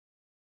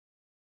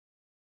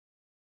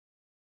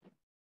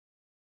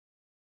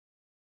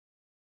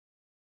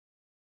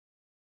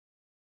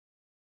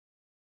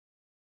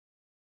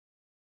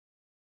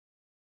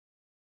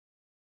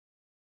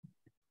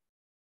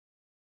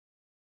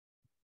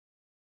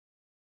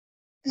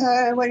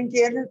I wanted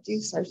to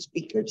introduce our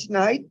speaker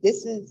tonight.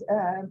 This is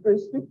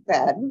Bruce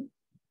McFadden.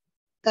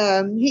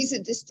 He's a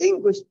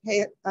distinguished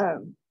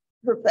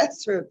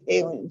professor of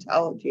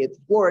paleontology at the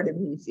Florida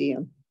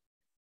Museum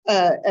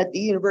at the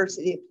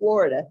University of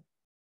Florida.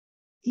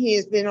 He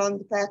has been on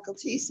the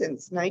faculty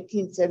since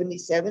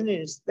 1977, and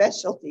his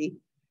specialty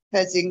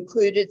has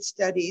included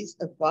studies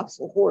of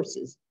fossil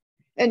horses.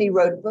 And he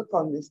wrote a book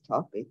on this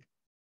topic.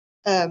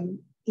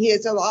 He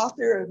is an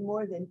author of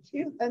more than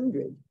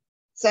 200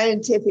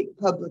 scientific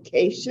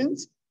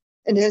publications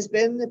and has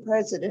been the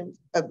president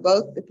of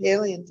both the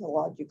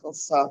Paleontological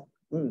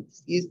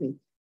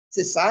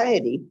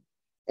Society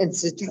and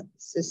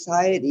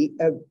Society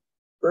of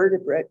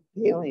Vertebrate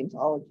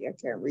Paleontology. I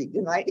can't read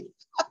tonight.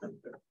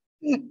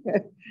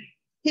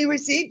 He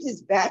received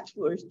his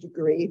bachelor's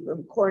degree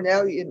from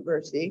Cornell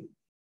University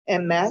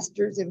and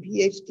master's and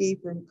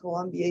PhD from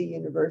Columbia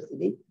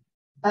University.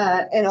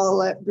 And I'll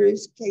let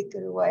Bruce take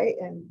it away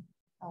and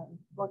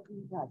welcome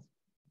you guys.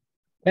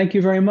 Thank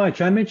you very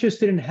much. I'm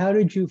interested in how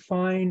did you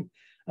find,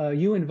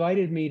 you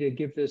invited me to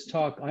give this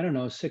talk, I don't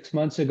know, 6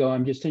 months ago.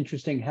 I'm just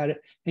interested, how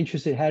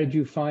did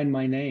you find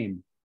my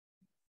name?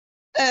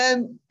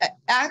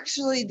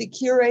 Actually, the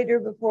curator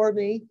before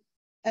me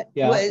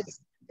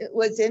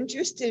was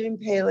interested in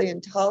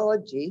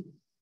paleontology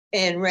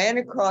and ran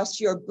across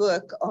your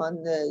book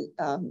on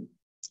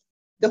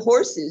the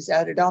horses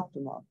out at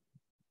Optima.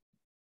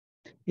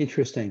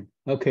 Interesting.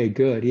 Okay,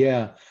 good.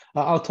 Yeah.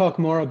 I'll talk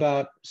more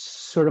about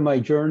sort of my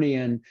journey.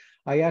 And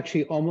I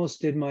actually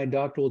almost did my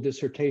doctoral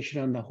dissertation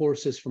on the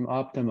horses from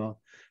Optima.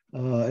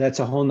 That's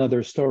a whole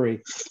nother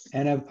story.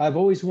 And I've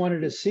always wanted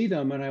to see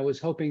them. And I was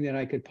hoping that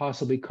I could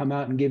possibly come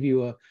out and give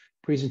you a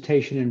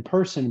presentation in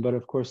person. But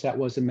of course, that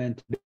wasn't meant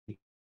to be.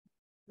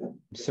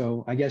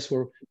 So I guess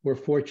we're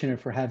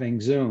fortunate for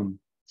having Zoom.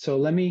 So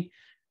let me,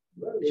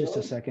 just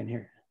a second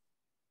here.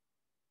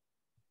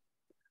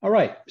 All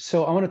right,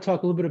 so I want to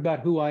talk a little bit about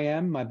who I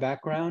am, my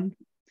background,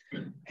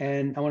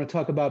 and I want to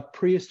talk about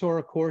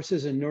prehistoric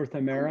horses in North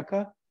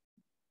America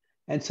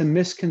and some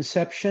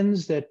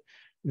misconceptions that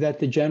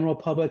the general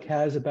public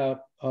has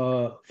about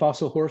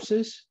fossil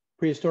horses,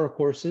 prehistoric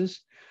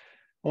horses.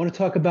 I want to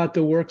talk about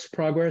the Works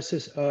Progress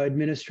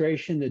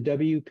Administration, the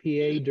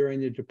WPA during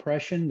the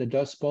Depression, the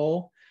Dust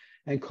Bowl,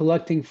 and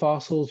collecting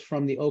fossils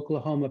from the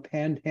Oklahoma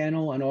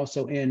Panhandle and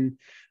also in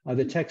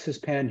the Texas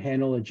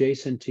Panhandle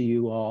adjacent to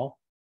you all.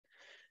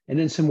 And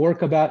then some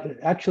work about,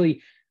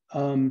 actually,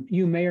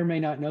 you may or may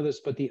not know this,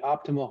 but the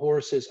Optima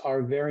horses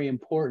are very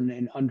important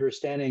in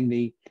understanding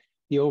the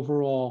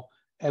overall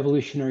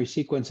evolutionary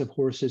sequence of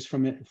horses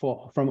from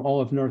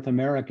all of North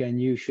America. And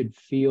you should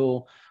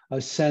feel a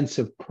sense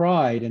of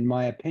pride, in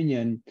my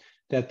opinion,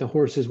 that the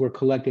horses were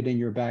collected in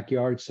your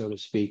backyard, so to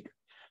speak.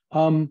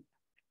 Have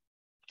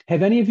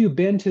any of you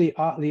been to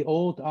the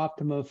old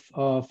Optima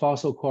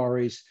fossil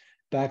quarries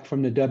back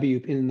from in the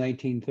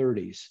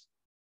 1930s?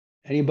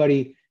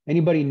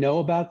 Anybody know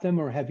about them,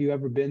 or have you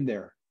ever been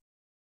there?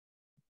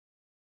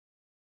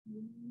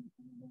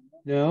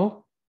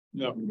 No?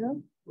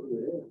 No.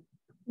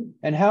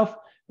 And how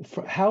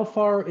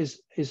far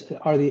is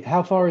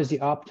the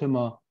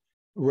Optima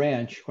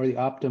ranch or the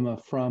Optima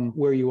from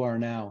where you are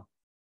now?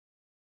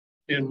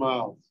 10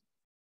 miles.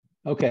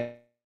 Okay.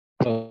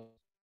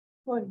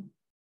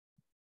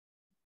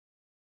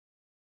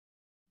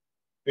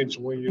 Depends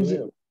on where you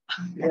live.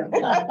 Yeah.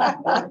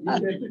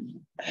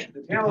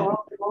 The town of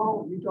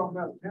Optima, you talking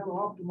about the town of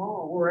Optima,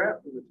 or we're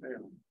out from the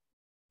town?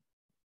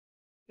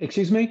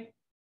 Excuse me?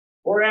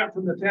 We're out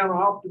from the town of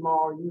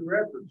Optima, you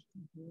referenced.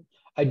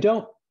 I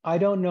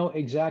don't know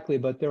exactly,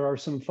 but there are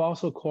some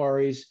fossil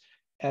quarries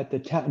at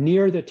the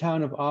near the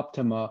town of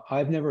Optima.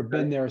 I've never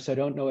been there, so I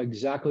don't know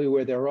exactly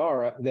where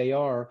they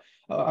are.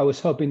 I was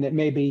hoping that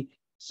maybe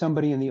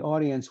somebody in the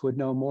audience would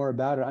know more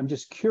about it. I'm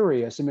just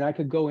curious. I mean, I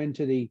could go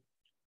into the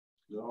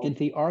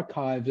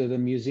archives of the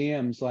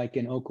museums like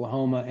in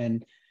Oklahoma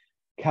and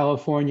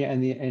California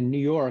and New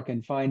York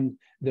and find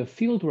the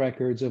field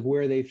records of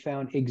where they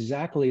found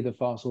exactly the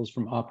fossils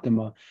from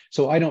Optima.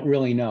 So I don't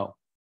really know.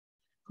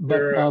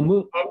 But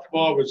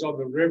Optima was on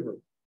the river.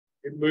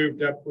 It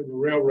moved up when the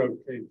railroad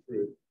came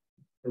through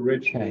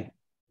originally. Okay.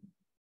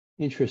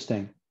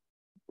 Interesting.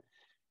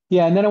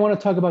 Yeah, and then I want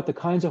to talk about the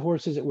kinds of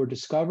horses that were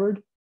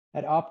discovered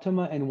at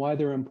Optima and why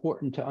they're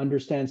important to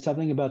understand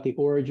something about the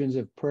origins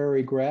of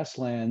prairie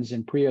grasslands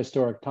in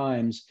prehistoric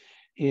times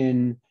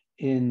in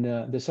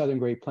the Southern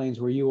Great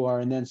Plains where you are,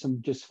 and then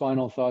some just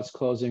final thoughts,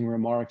 closing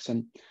remarks.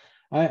 And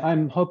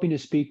I'm hoping to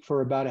speak for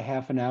about a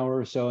half an hour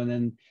or so, and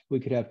then we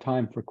could have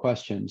time for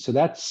questions. So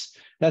that's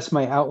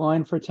my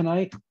outline for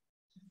tonight.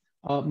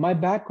 My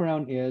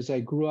background is I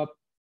grew up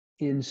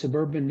in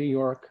suburban New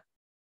York,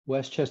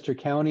 Westchester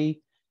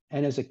County,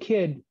 and as a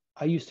kid,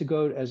 I used to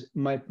go, as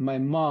my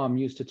mom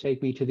used to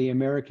take me to the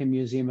American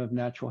Museum of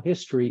Natural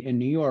History in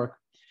New York,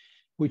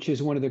 which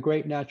is one of the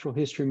great natural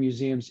history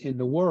museums in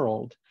the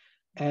world.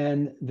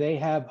 And they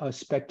have a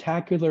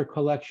spectacular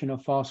collection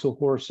of fossil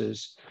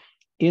horses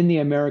in the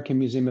American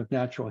Museum of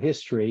Natural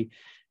History.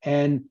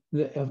 And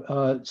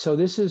so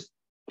this is,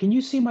 can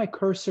you see my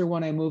cursor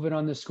when I move it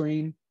on the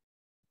screen?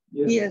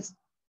 Yes.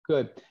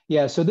 Good.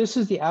 Yeah, so this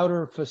is the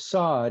outer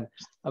facade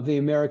of the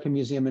American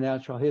Museum of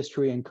Natural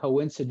History, and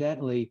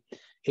coincidentally,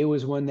 it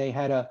was when they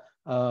had a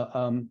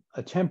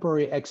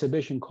temporary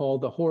exhibition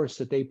called The Horse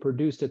that they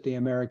produced at the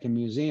American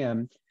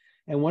Museum,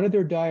 and one of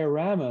their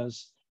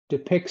dioramas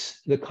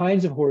depicts the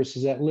kinds of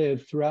horses that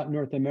lived throughout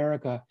North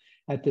America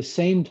at the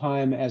same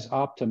time as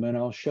Optima, and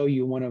I'll show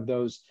you one of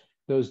those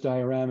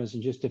dioramas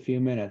in just a few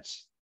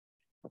minutes.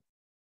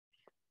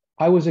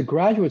 I was a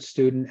graduate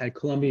student at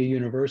Columbia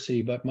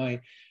University, but my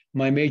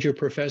major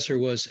professor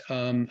was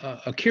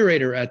a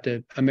curator at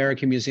the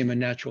American Museum of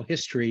Natural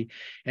History,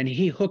 and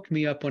he hooked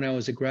me up when I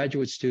was a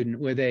graduate student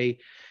with a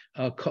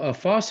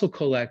fossil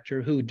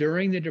collector who,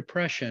 during the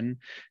Depression,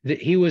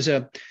 he was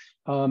a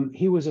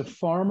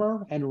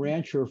farmer and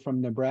rancher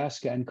from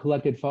Nebraska and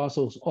collected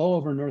fossils all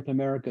over North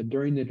America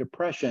during the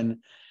Depression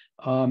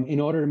in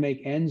order to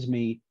make ends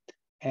meet.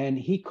 And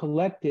he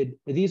collected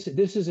these.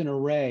 This is an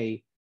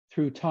array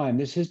through time.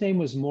 His name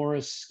was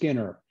Morris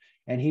Skinner,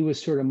 and he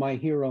was sort of my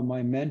hero,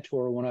 my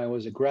mentor when I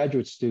was a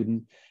graduate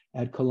student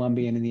at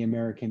Columbia and in the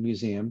American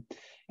Museum.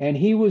 And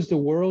he was the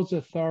world's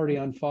authority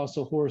on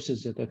fossil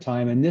horses at the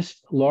time. And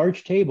this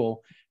large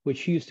table, which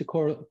he used to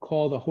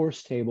call the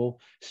horse table,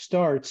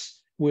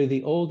 starts with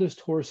the oldest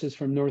horses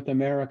from North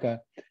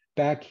America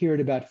back here at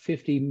about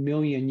 50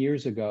 million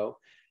years ago,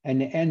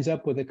 and it ends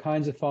up with the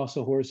kinds of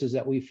fossil horses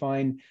that we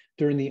find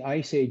during the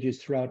ice ages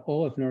throughout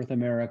all of North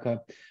America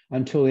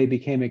until they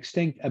became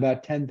extinct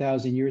about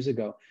 10,000 years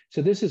ago.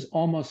 So this is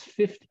almost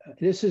 50,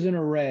 this is an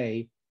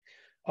array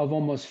of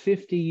almost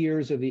 50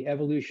 years of the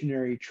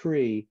evolutionary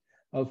tree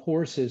of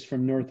horses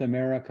from North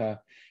America.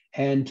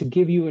 And to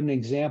give you an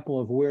example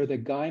of where the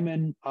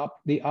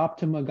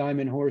Optima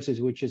Guyman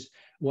horses, which is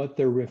what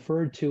they're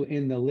referred to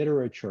in the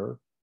literature,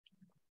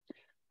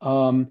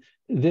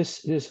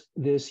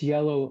 this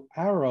yellow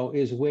arrow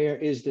is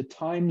the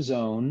time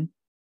zone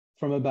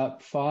from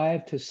about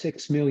 5 to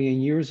 6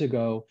 million years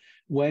ago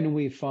when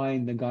we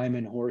find the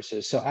Guyman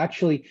horses. So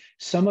actually,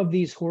 some of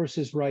these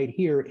horses right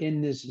here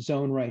in this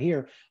zone right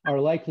here are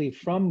likely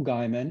from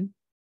Guyman,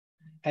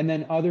 and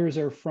then others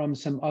are from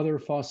some other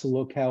fossil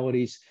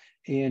localities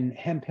in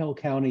Hemphill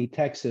County,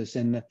 Texas,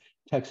 in the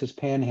Texas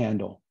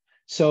Panhandle.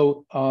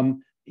 So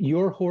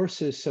your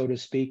horses, so to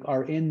speak,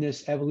 are in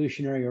this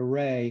evolutionary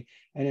array.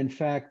 And in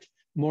fact,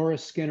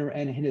 Morris Skinner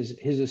and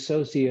his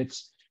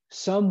associates,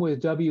 some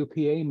with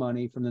WPA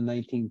money from the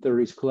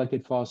 1930s,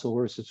 collected fossil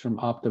horses from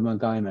Optima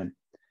Guyman.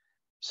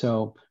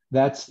 So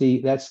that's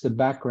the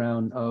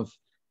background of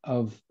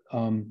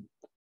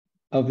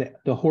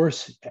the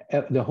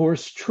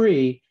horse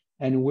tree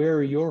and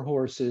where your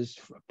horses,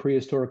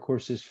 prehistoric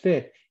horses,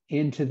 fit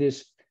into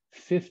this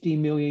 50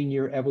 million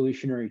year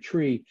evolutionary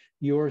tree.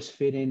 Yours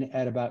fit in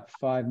at about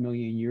 5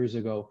 million years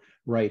ago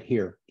right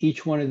here.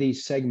 Each one of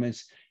these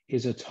segments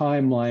is a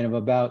timeline of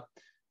about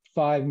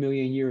 5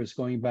 million years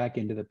going back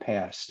into the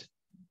past,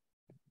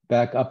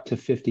 back up to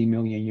 50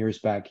 million years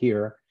back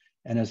here.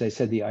 And as I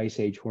said, the Ice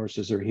Age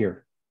horses are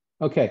here.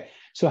 Okay,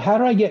 so how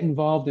did I get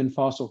involved in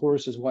fossil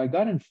horses? Well, I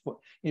got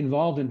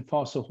involved in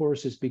fossil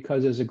horses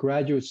because as a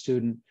graduate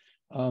student,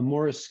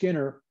 Morris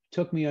Skinner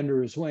took me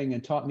under his wing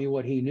and taught me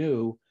what he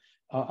knew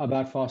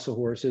about fossil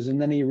horses. And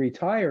then he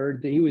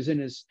retired. He was in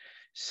his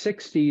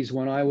 60s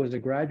when I was a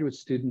graduate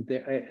student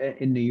there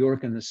in New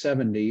York in the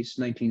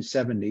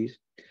 1970s.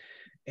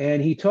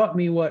 And he taught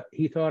me what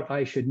he thought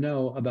I should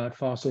know about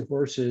fossil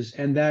horses.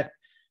 And that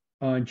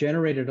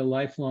generated a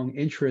lifelong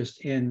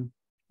interest in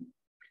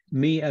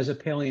me as a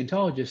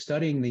paleontologist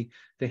studying the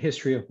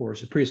history of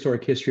horses,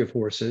 prehistoric history of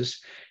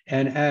horses.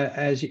 And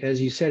as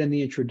you said in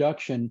the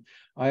introduction,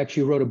 I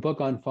actually wrote a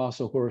book on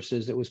fossil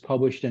horses that was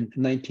published in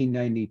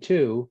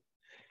 1992.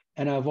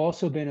 And I've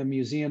also been a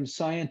museum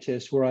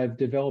scientist where I've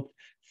developed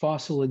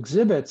fossil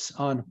exhibits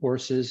on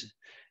horses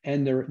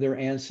and their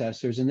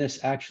ancestors. And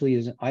this actually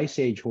is an Ice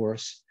Age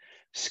horse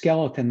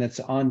skeleton that's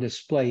on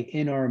display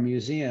in our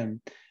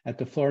museum at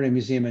the Florida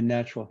Museum of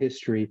Natural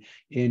History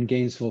in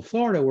Gainesville,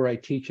 Florida, where I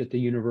teach at the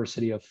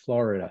University of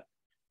Florida.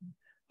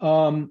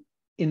 In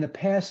the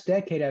past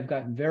decade, I've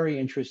gotten very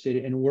interested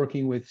in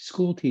working with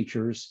school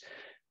teachers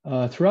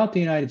throughout the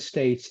United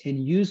States in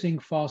using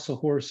fossil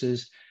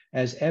horses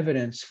as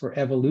evidence for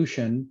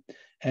evolution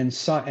and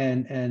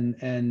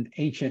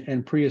ancient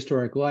and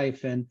prehistoric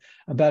life. And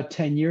about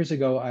 10 years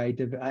ago, I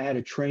had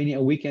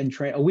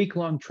a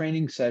week-long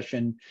training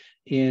session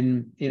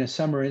in a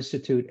summer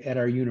institute at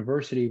our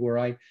university where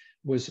I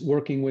was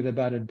working with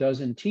about a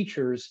dozen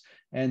teachers,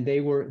 and they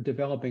were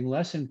developing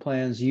lesson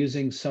plans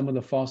using some of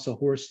the fossil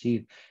horse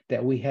teeth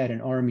that we had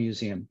in our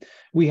museum.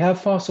 We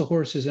have fossil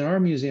horses in our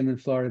museum in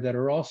Florida that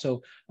are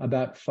also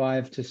about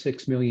 5 to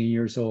 6 million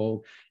years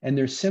old, and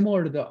they're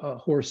similar to the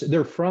horses.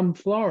 They're from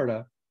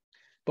Florida,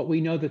 but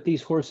we know that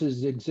these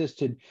horses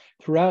existed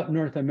throughout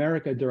North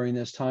America during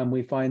this time.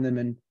 We find them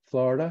in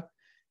Florida,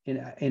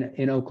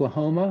 in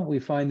Oklahoma, we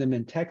find them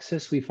in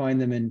Texas, we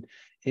find them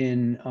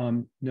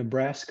in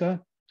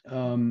Nebraska,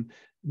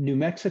 New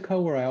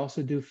Mexico, where I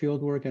also do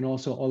field work, and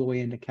also all the way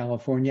into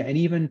California. And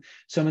even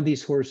some of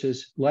these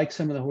horses, like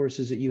some of the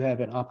horses that you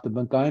have at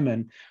Optima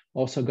Guyman,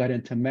 also got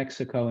into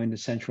Mexico, into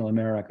Central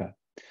America.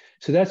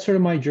 So that's sort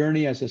of my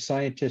journey as a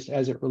scientist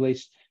as it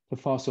relates to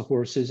fossil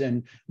horses,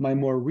 and my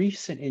more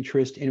recent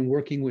interest in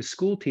working with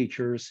school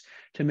teachers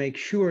to make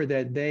sure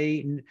that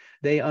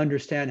they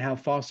understand how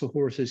fossil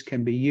horses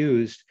can be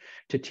used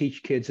to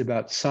teach kids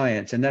about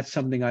science. And that's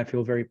something I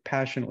feel very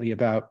passionately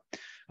about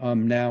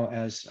now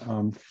as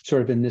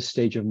sort of in this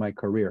stage of my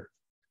career.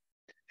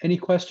 Any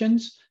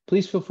questions?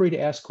 Please feel free to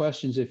ask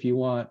questions if you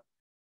want.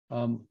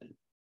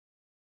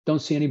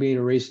 Don't see anybody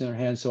raising their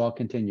hand, so I'll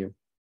continue.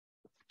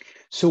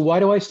 So why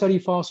do I study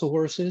fossil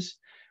horses?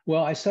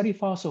 Well, I study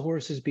fossil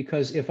horses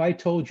because if I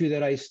told you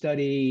that I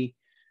study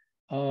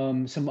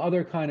some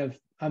other kind of,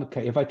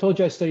 okay, if I told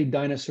you I studied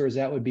dinosaurs,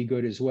 that would be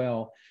good as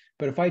well.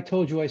 But if I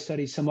told you I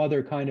study some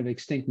other kind of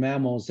extinct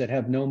mammals that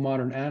have no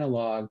modern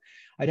analog,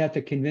 I'd have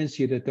to convince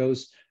you that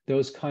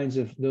those kinds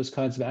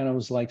of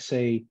animals, like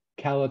say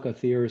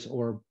calicotheres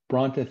or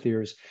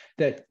brontotheres,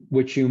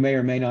 which you may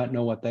or may not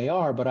know what they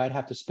are, but I'd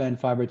have to spend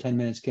 5 or 10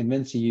 minutes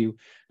convincing you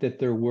that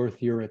they're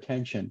worth your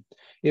attention.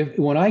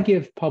 When I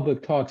give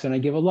public talks, and I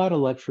give a lot of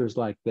lectures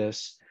like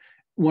this,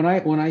 when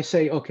I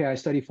say, okay, I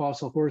study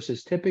fossil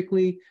horses,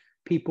 typically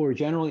people are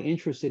generally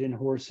interested in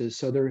horses,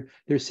 so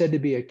they're said to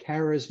be a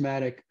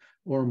charismatic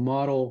or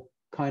model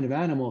kind of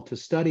animal to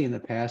study in the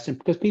past, and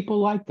because people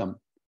like them.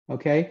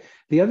 Okay.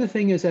 The other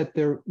thing is that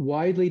they're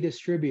widely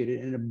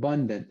distributed and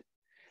abundant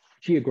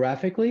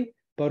geographically,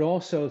 but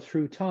also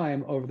through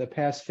time over the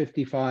past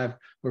 55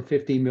 or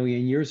 50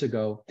 million years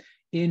ago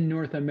in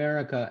North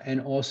America and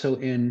also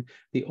in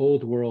the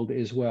old world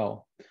as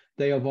well.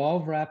 They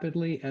evolve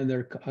rapidly, and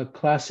they're a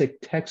classic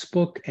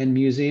textbook and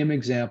museum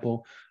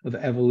example of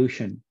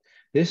evolution.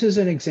 This is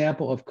an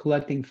example of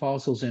collecting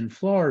fossils in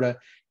Florida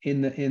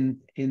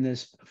in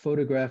this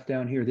photograph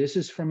down here. This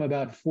is from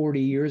about 40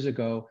 years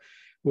ago,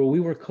 where we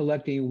were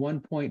collecting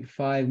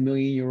 1.5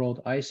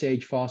 million-year-old Ice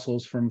Age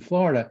fossils from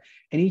Florida.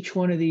 And each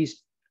one of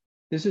these,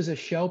 this is a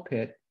shell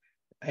pit,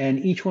 and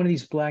each one of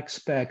these black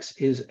specks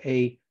is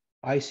a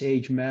Ice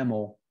Age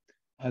mammal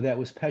that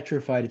was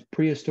petrified,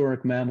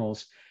 prehistoric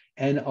mammals.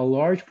 And a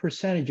large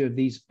percentage of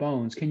these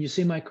bones, can you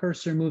see my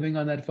cursor moving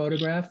on that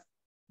photograph?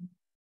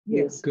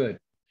 Yes. Good.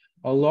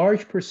 A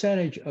large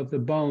percentage of the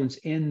bones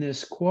in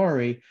this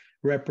quarry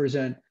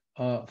represent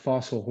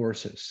fossil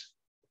horses.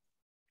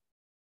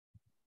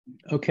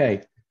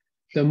 Okay,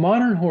 the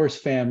modern horse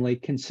family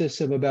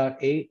consists of about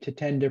 8 to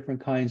 10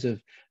 different kinds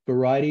of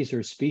varieties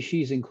or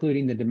species,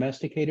 including the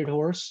domesticated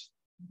horse.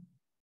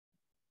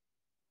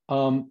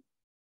 A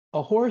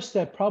horse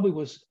that probably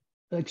was,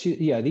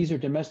 these are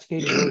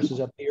domesticated horses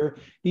up here.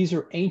 These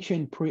are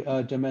ancient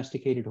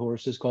domesticated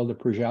horses called the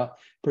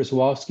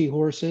Przewalski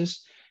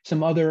horses.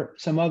 Some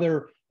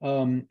other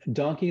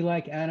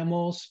donkey-like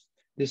animals.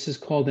 This is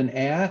called an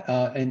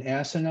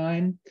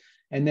asinine.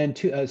 And then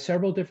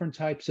several different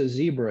types of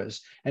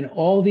zebras. And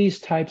all these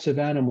types of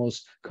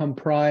animals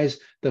comprise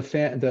the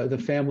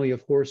family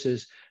of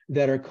horses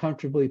that are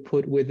comfortably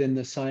put within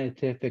the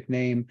scientific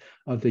name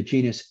of the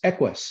genus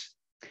Equus.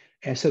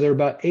 And so there are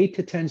about 8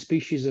 to 10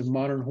 species of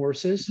modern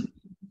horses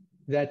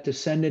that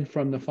descended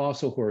from the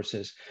fossil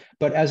horses.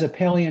 But as a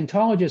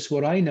paleontologist,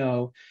 what I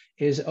know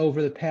is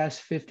over the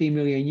past 50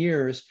 million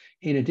years,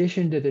 in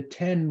addition to the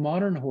 10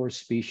 modern horse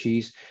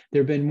species,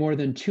 there have been more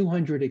than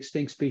 200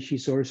 extinct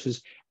species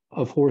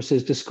of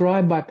horses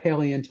described by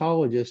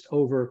paleontologists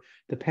over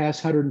the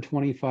past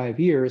 125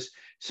 years,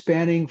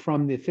 spanning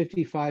from the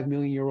 55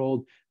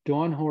 million-year-old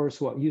dawn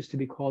horse, what used to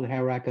be called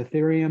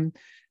Hyracotherium,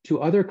 to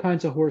other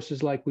kinds of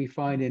horses like we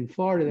find in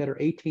Florida that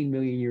are 18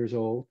 million years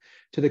old,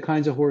 to the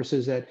kinds of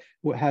horses that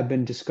have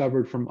been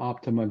discovered from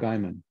Optima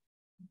Guyman.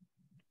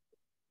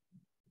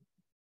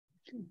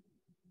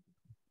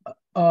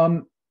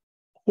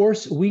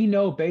 We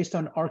know based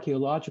on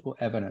archaeological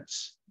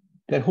evidence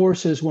that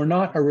horses were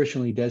not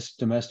originally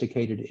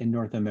domesticated in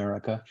North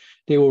America.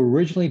 They were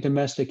originally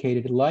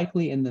domesticated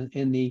likely in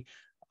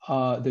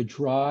the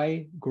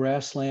dry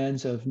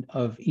grasslands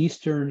of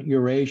Eastern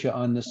Eurasia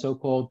on the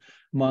so-called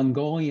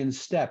Mongolian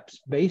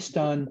steppes, based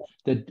on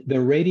the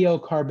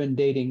radiocarbon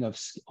dating of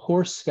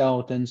horse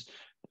skeletons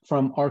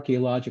from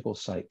archaeological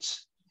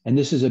sites. And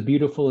this is a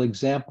beautiful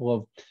example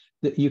of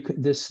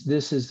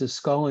this is the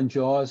skull and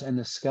jaws and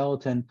the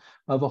skeleton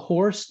of a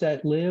horse that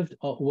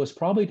was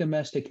probably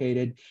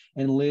domesticated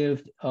and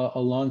lived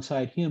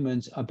alongside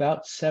humans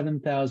about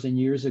 7,000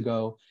 years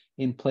ago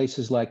in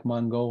places like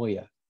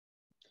Mongolia.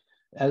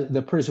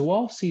 The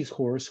Przewalski's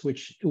horse,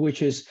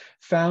 which is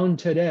found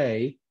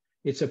today,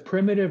 it's a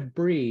primitive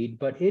breed,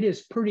 but it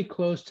is pretty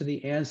close to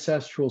the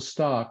ancestral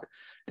stock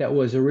that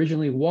was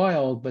originally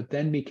wild, but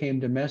then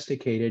became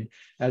domesticated,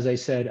 as I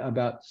said,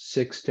 about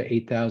 6,000 to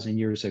 8,000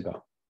 years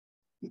ago.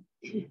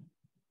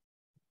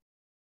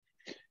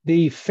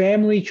 The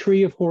family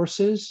tree of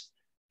horses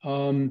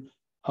covers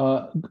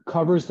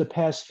the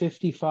past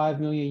 55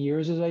 million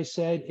years, as I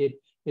said. It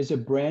is a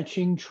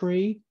branching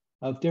tree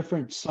of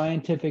different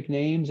scientific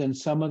names, and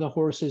some of the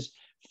horses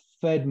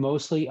fed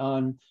mostly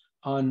on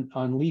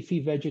leafy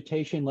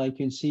vegetation, like you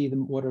can see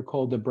what are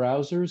called the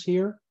browsers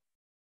here.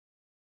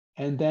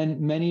 And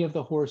then many of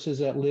the horses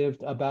that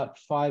lived about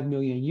 5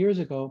 million years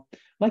ago,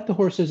 like the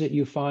horses that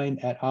you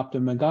find at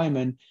Optima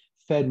Gaiman,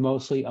 fed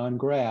mostly on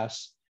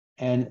grass,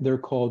 and they're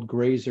called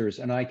grazers.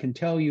 And I can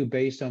tell you,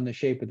 based on the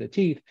shape of the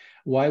teeth,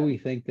 why we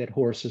think that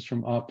horses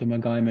from Optima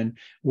Gaiman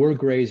were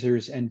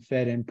grazers and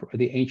fed in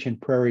the ancient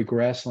prairie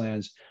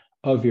grasslands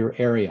of your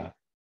area.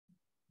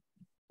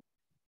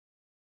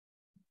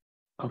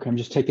 Okay, I'm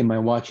just taking my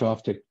watch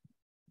off to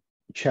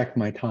check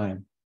my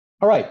time.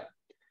 All right.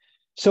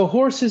 So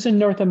horses in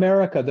North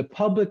America, the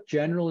public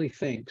generally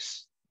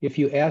thinks, if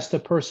you ask the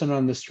person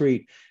on the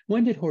street,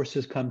 when did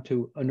horses come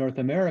to North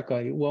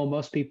America? Well,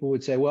 most people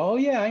would say, well, oh,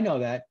 yeah, I know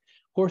that.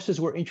 Horses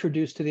were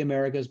introduced to the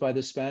Americas by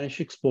the Spanish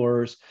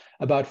explorers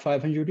about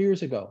 500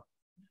 years ago.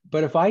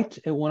 But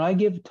when I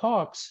give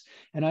talks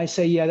and I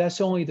say, yeah,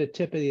 that's only the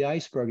tip of the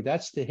iceberg,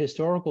 that's the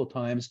historical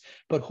times,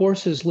 but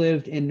horses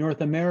lived in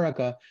North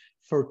America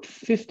for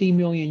 50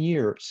 million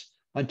years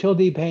until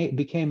they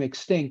became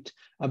extinct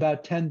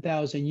about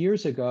 10,000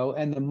 years ago.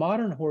 And the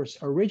modern horse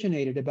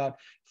originated about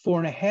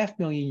 4.5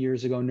 million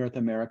years ago in North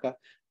America.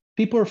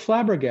 People are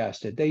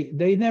flabbergasted.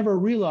 They never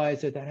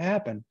realized that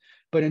happened.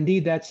 But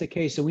indeed, that's the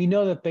case. So we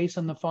know that based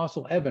on the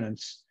fossil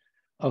evidence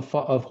of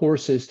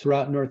horses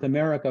throughout North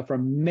America,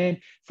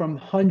 from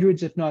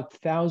hundreds, if not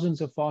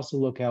thousands, of fossil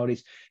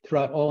localities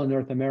throughout all of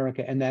North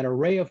America. And that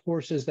array of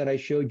horses that I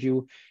showed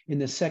you in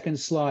the second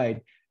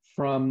slide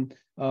from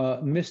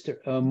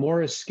Mr.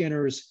 Morris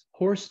Skinner's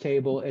horse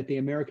table at the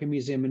American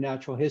Museum of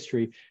Natural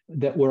History,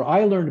 where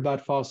I learned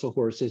about fossil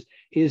horses,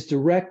 is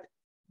direct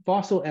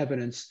fossil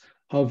evidence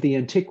of the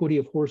antiquity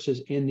of horses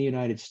in the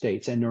United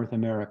States and North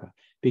America,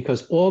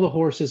 because all the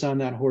horses on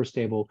that horse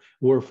table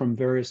were from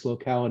various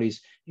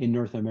localities in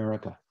North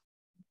America.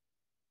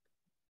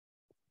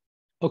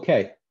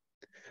 Okay,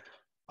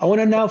 I want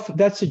to now,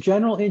 that's a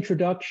general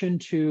introduction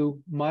to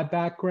my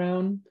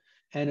background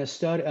and a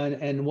study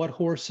and what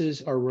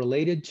horses are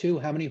related to,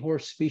 how many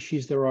horse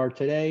species there are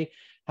today,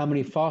 how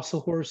many fossil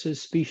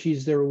horses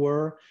species there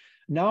were.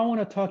 Now I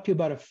want to talk to you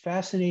about a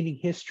fascinating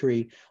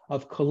history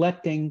of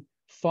collecting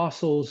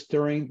fossils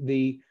during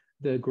the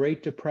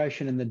Great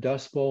Depression and the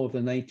Dust Bowl of the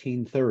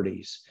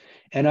 1930s.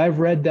 And I've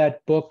read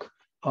that book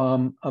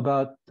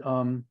about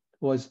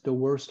was The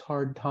Worst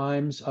Hard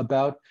Times,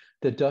 about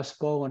the Dust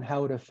Bowl and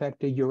how it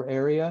affected your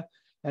area.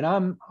 And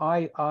I'm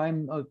a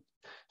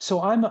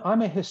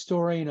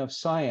historian of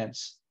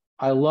science.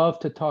 I love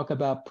to talk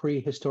about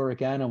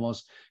prehistoric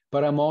animals,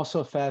 but I'm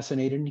also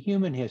fascinated in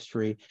human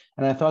history.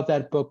 And I thought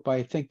that book by,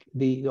 I think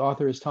the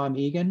author is Tom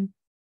Egan,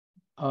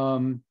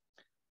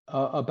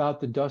 about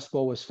the Dust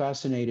Bowl was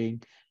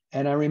fascinating.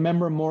 And I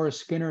remember Morris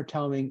Skinner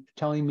telling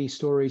me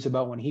stories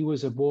about when he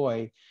was a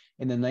boy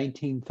in the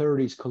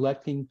 1930s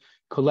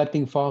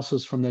collecting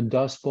fossils from the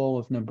Dust Bowl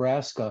of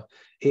Nebraska.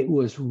 It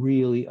was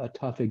really a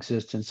tough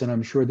existence. And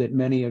I'm sure that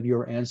many of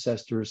your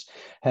ancestors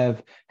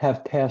have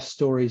passed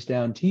stories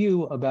down to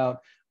you about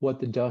what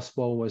the Dust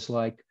Bowl was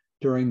like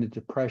during the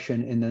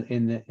Depression in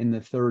the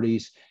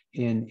 30s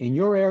in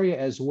your area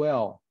as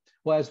well.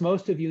 Well, as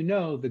most of you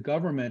know, the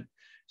government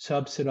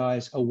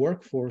subsidized a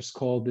workforce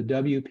called the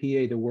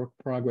WPA, the Work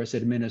Progress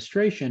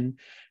Administration,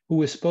 who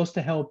was supposed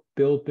to help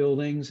build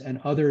buildings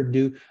and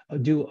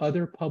do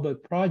other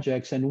public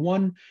projects. And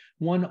one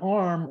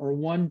arm or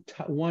one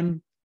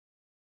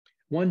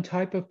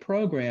type of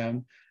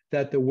program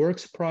that the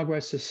Works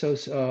Progress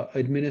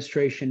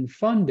Administration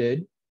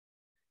funded,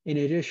 in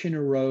addition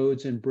to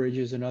roads and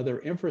bridges and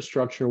other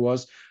infrastructure,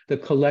 was the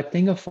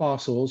collecting of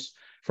fossils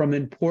from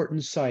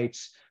important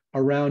sites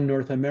around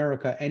North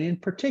America, and in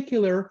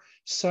particular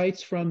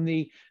sites from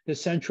the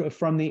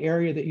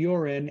area that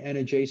you're in and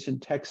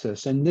adjacent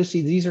Texas. And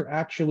these are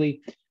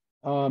actually,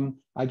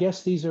 I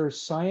guess these are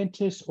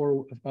scientists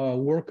or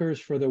workers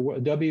for the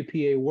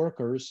WPA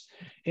workers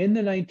in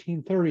the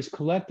 1930s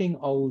collecting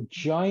a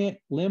giant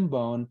limb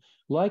bone,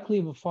 likely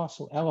of a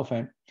fossil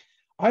elephant.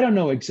 I don't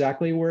know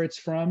exactly where it's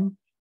from,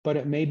 but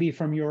it may be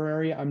from your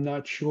area. I'm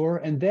not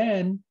sure. And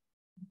then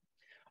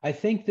I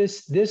think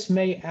this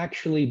may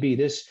actually be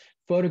this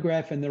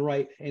photograph in the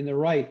right,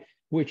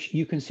 which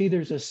you can see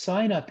there's a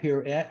sign up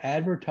here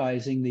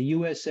advertising the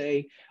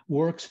USA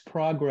Works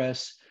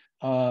Progress,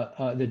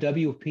 the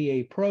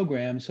WPA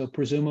program. So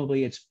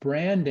presumably it's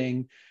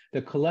branding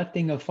the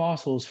collecting of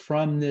fossils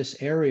from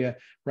this area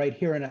right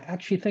here. And I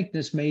actually think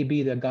this may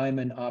be the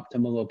Gaiman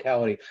Optima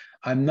locality.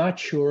 I'm not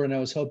sure, and I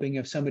was hoping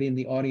if somebody in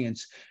the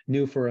audience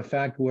knew for a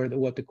fact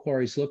what the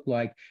quarries look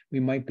like, we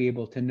might be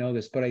able to know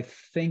this. But I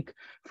think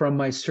from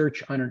my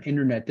search on an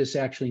internet, this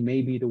actually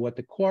may be what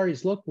the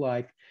quarries look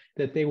like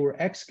that they were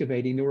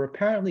excavating. There were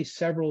apparently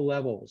several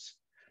levels,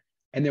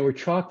 and they were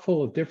chock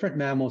full of different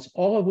mammals,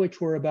 all of which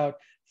were about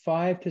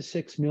 5 to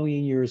 6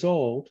 million years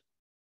old,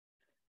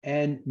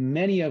 and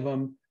many of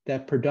them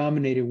that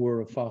predominated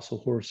were of fossil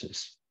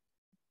horses.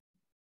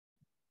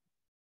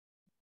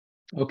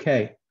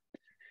 Okay.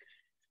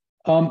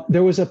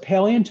 There was a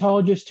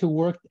paleontologist who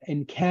worked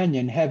in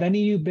Canyon. Have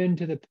any of you been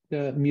to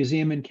the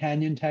museum in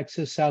Canyon,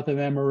 Texas, south of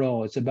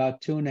Amarillo? It's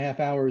about 2.5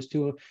 hours,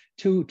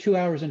 2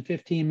 hours and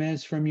 15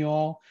 minutes from you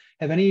all.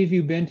 Have any of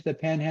you been to the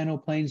Panhandle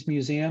Plains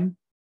Museum?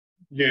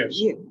 Yes.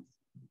 Yeah.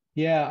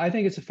 Yeah, I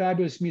think it's a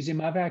fabulous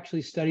museum. I've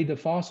actually studied the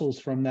fossils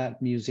from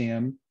that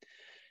museum,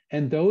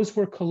 and those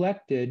were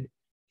collected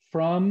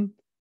from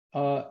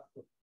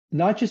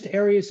not just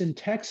areas in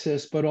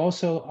Texas, but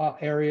also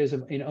areas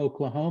in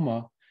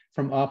Oklahoma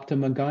from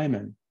Optima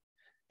Guyman.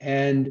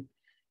 And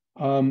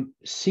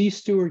C.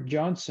 Stewart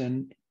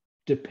Johnson,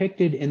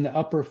 depicted in the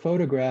upper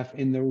photograph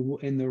in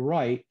the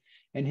right,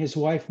 and his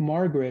wife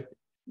Margaret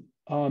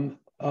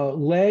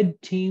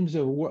led teams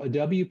of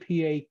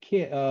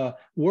WPA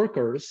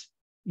workers,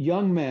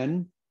 young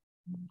men,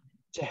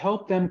 to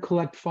help them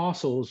collect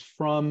fossils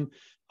from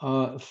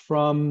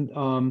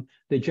the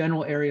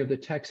general area of the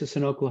Texas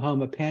and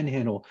Oklahoma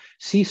Panhandle.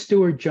 C.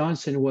 Stewart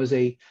Johnson was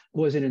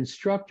an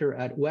instructor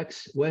at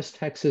West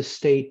Texas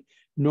State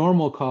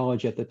Normal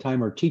College at the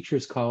time, or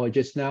Teachers College.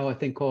 It's now, I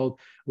think, called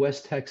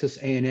West Texas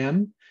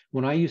A&M.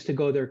 When I used to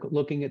go there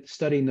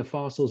studying the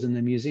fossils in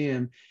the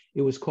museum,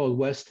 it was called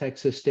West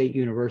Texas State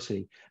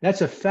University.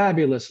 That's a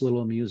fabulous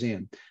little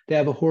museum. They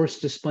have a horse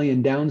display,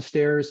 and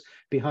downstairs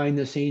behind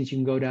the scenes you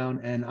can go down,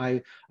 and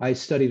I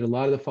studied a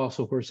lot of the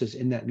fossil horses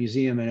in that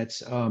museum, and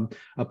it's a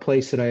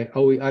place that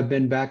I've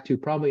been back to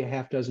probably a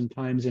half dozen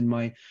times in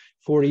my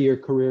 40-year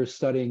career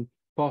studying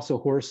fossil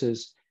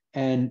horses.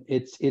 And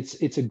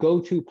it's a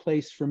go-to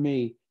place for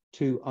me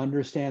to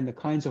understand the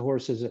kinds of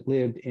horses that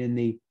lived in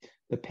the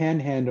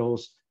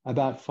panhandles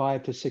about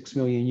 5 to 6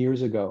 million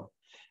years ago.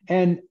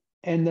 And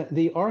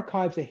the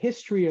archives, the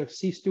history of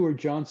C. Stewart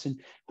Johnson,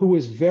 who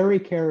was very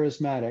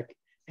charismatic,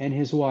 and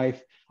his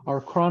wife, are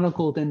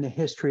chronicled in the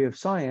History of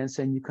Science.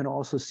 And you can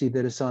also see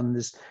that it's on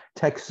this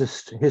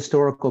Texas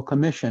Historical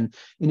Commission.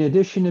 In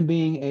addition to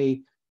being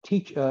a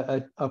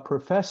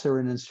professor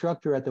and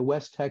instructor at the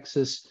West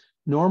Texas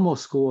Normal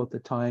School at the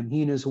time,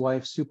 he and his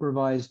wife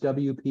supervised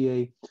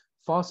WPA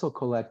fossil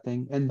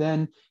collecting. And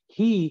then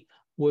he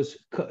was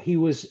at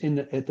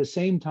the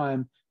same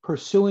time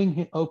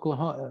pursuing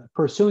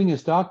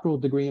his doctoral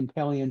degree in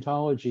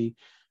paleontology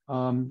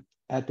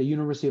at the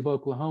University of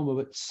Oklahoma,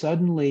 but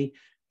suddenly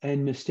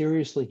and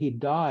mysteriously he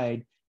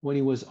died when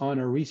he was on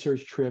a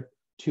research trip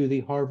to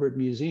the Harvard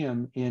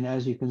Museum in,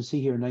 as you can see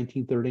here,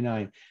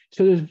 1939.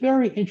 So there's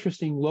very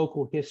interesting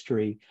local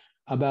history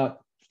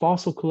about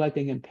fossil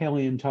collecting and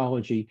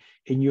paleontology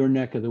in your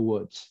neck of the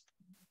woods.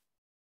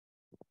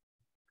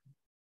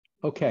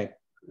 Okay.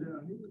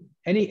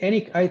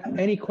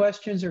 Any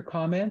questions or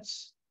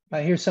comments?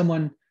 I hear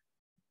someone.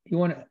 You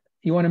want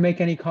to make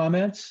any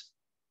comments?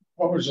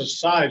 What was the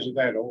size of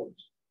that horse?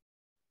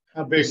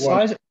 How big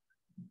was it?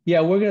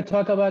 Yeah, we're going to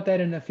talk about that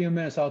in a few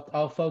minutes.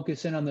 I'll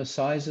focus in on the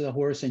size of the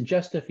horse in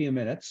just a few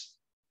minutes.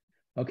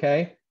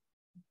 Okay.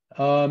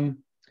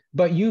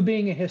 But you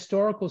being a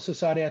historical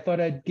society, I thought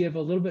I'd give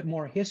a little bit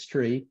more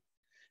history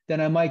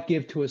than I might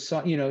give to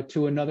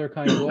to another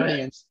kind of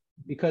audience,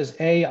 because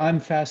A, I'm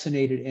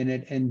fascinated in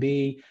it, and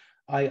B,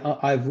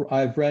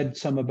 I've read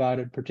some about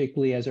it,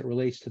 particularly as it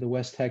relates to the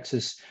West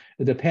Texas,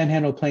 the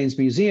Panhandle Plains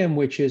Museum,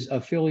 which is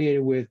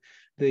affiliated with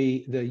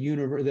the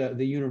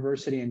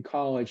university and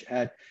college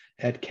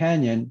at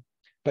Canyon.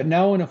 But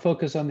now I want to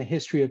focus on the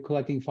history of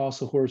collecting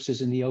fossil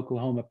horses in the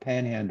Oklahoma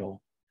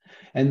Panhandle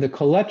and the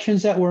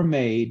collections that were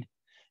made.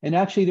 And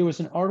actually, there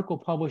was an article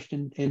published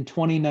in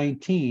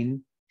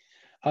 2019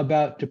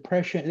 about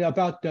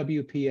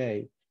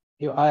WPA.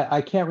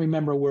 I can't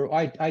remember where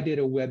I did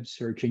a web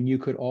search, and you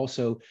could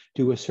also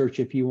do a search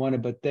if you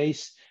wanted. But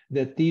these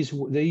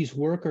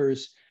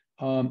workers,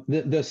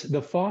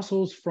 the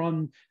fossils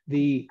from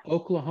the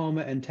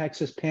Oklahoma and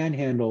Texas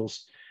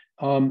panhandles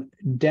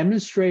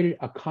demonstrated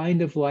a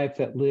kind of life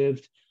that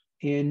lived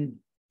in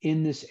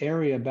this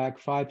area back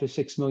 5 to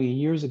 6 million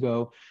years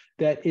ago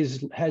that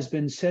has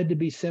been said to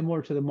be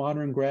similar to the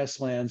modern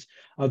grasslands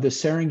of the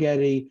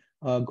Serengeti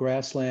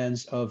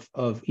grasslands of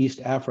East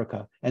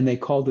Africa, and they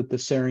called it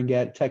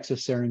the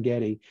Texas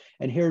Serengeti.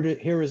 And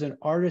here is an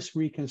artist's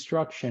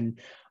reconstruction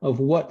of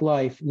what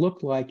life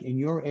looked like in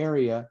your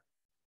area.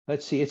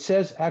 Let's see, it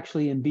says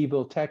actually in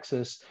Beeville,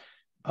 Texas,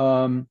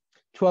 12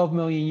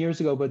 million years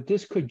ago, but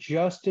this could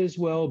just as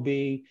well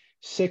be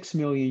 6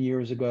 million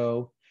years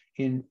ago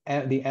in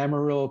the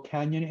Amarillo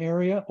Canyon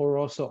area, or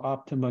also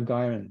Optima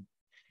Guyman.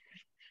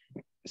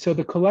 So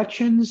the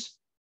collections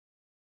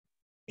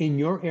in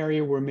your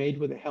area were made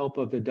with the help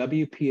of the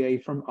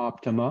WPA from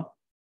Optima.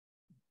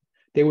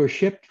 They were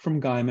shipped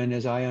from Guyman,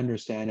 as I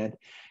understand it.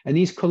 And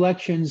these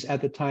collections at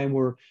the time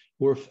were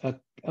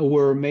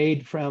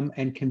made from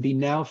and can be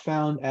now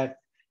found at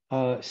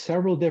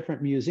several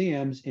different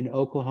museums in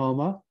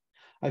Oklahoma.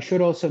 I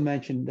should also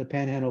mention the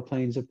Panhandle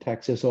Plains of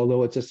Texas,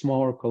 although it's a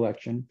smaller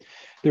collection.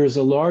 There is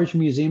a large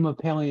museum of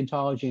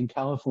paleontology in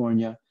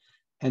California,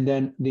 and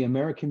then the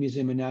American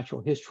Museum of Natural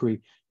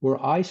History,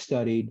 where I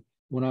studied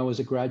when I was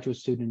a graduate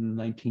student in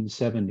the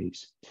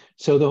 1970s.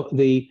 So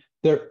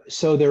they're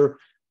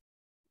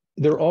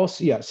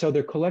also, so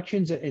their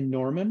collections in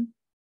Norman,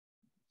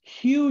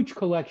 huge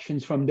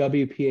collections from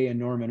WPA and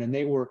Norman. And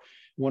they were,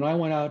 when I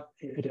went out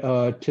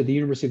to the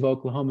University of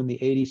Oklahoma in the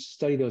 80s to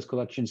study those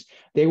collections,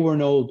 they were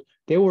an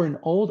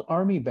old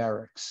army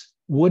barracks,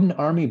 wooden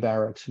army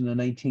barracks from the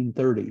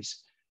 1930s.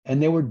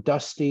 And they were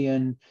dusty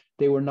and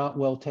they were not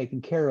well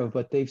taken care of,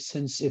 but they've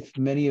since, if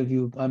many of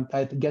you,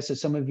 I guess that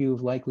some of you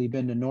have likely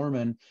been to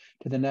Norman,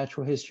 to the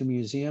Natural History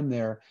Museum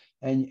there,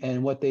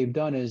 and what they've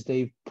done is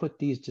they've put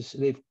these,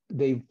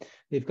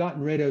 they've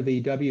gotten rid of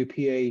the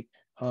WPA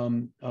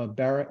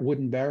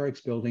wooden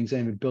barracks buildings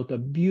and have built a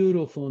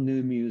beautiful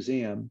new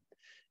museum.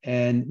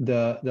 And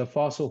the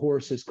fossil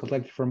horses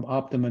collected from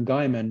Optima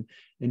Guyman,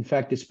 in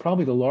fact, it's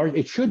probably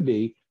it should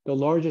be the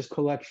largest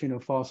collection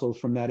of fossils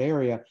from that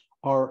area,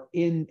 are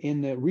in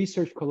the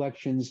research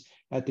collections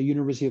at the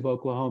University of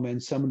Oklahoma,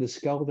 and some of the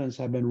skeletons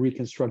have been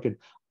reconstructed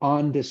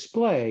on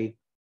display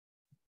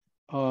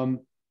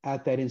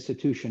at that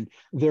institution.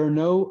 There are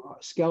no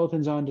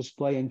skeletons on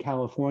display in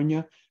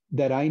California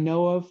that I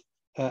know of.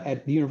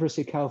 At the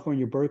University of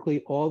California,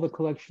 Berkeley, all the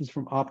collections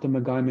from Optima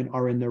Guyman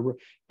are in the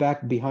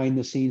back behind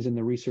the scenes in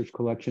the research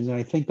collections. And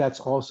I think that's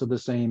also the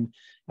same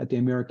at the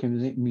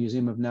American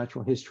Museum of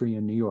Natural History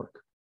in New York.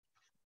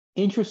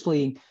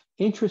 Interestingly,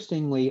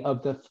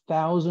 of the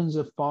thousands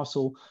of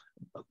fossil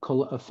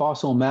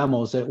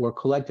mammals that were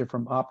collected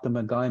from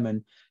Optima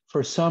Guyman,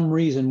 for some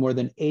reason, more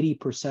than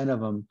 80% of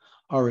them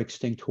are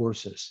extinct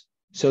horses.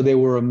 So they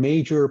were a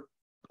major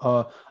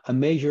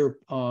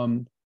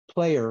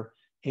player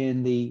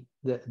in the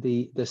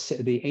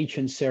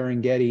ancient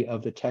Serengeti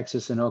of the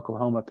Texas and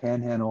Oklahoma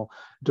Panhandle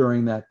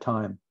during that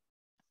time.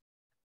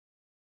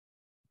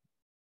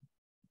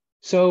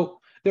 So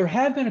there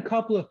have been a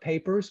couple of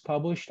papers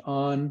published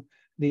on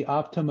the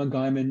Optima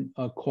Guyman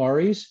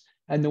quarries.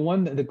 And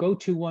the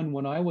go-to one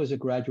when I was a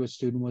graduate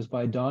student was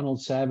by Donald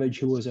Savage,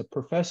 who was a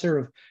professor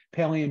of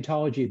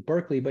paleontology at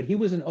Berkeley, but he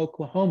was an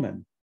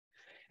Oklahoman.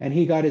 And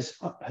he got his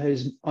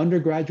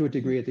undergraduate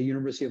degree at the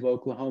University of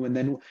Oklahoma and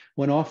then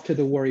went off to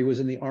the war. He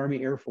was in the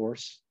Army Air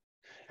Force,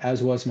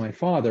 as was my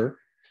father.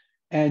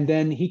 And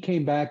then he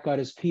came back, got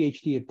his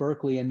PhD at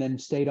Berkeley, and then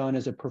stayed on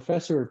as a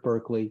professor at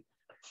Berkeley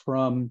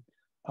from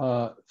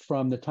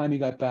the time he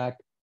got back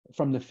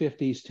from the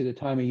 50s to the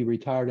time he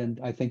retired, and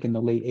I think in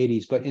the late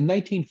 80s. But in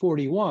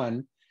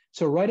 1941,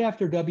 so right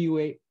after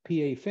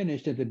WPA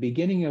finished, at the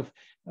beginning of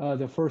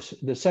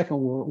the Second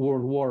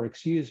World War,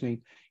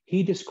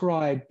 he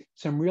described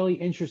some really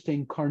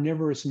interesting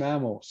carnivorous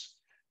mammals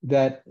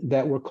that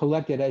were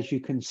collected. As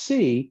you can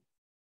see,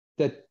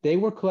 that they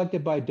were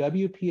collected by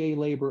WPA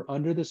labor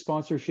under the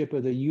sponsorship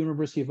of the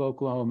University of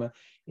Oklahoma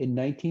in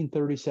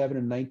 1937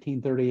 and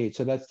 1938.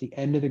 So that's the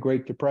end of the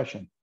Great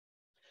Depression.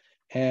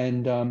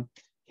 And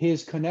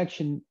his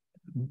connection,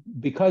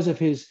 because of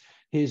his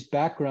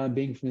background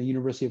being from the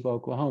University of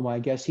Oklahoma, I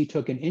guess he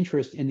took an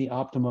interest in the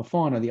Optima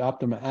fauna, the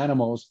Optima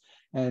animals,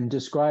 and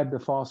described the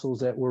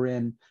fossils that were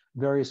in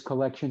various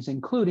collections,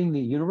 including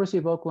the University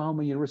of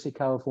Oklahoma, University of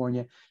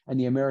California, and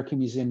the American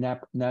Museum of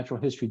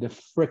Natural History, the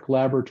Frick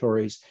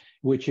Laboratories,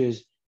 which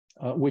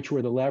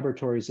were the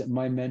laboratories that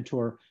my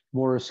mentor,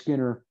 Morris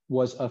Skinner,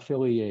 was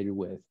affiliated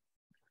with.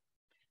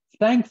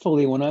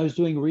 Thankfully, when I was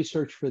doing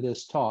research for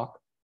this talk,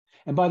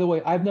 and by the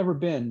way, I've never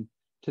been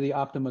to the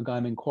Optima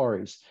Guyman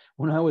quarries.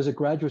 When I was a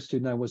graduate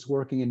student, I was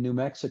working in New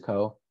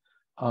Mexico,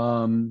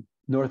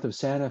 north of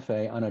Santa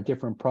Fe, on a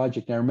different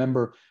project. And I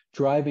remember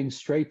driving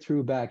straight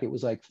through back. It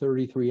was like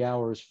 33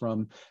 hours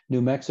from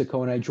New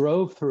Mexico. And I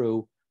drove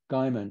through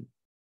Guyman.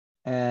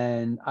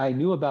 And I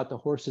knew about the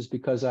horses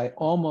because I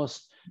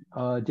almost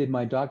did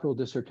my doctoral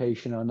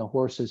dissertation on the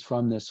horses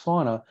from this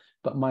fauna.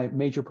 But my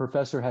major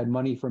professor had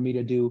money for me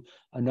to do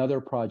another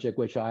project,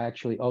 which I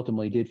actually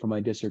ultimately did for my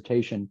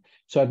dissertation.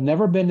 So I've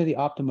never been to the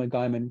Optima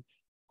Guyman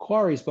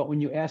quarries, but when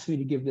you asked me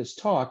to give this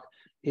talk,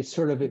 it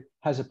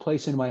has a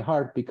place in my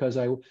heart because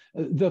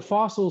the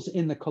fossils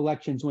in the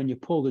collections, when you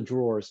pull the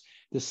drawers,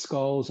 the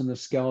skulls and the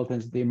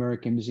skeletons at the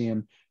American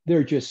Museum,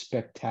 they're just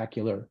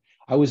spectacular.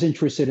 I was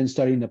interested in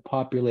studying the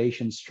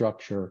population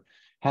structure,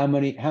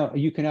 how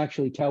you can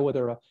actually tell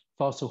whether a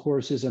fossil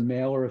horse is a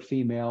male or a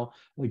female,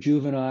 a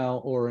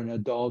juvenile or an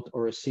adult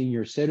or a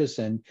senior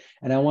citizen.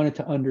 And I wanted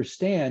to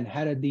understand,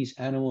 how did these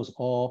animals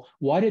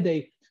why are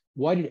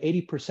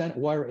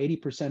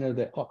 80% of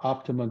the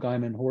Optima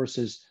Guyman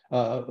horses,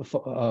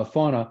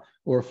 fauna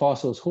or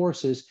fossils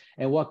horses,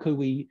 and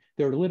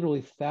there are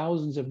literally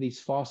thousands of these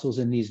fossils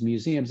in these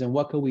museums, and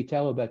what could we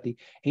tell about the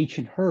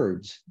ancient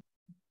herds,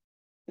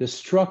 the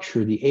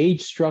structure, the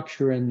age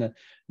structure, and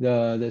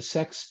the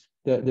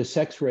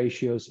sex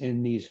ratios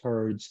in these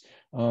herds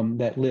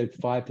that lived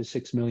 5 to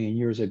 6 million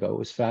years ago. It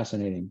was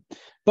fascinating.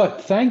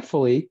 But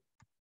thankfully,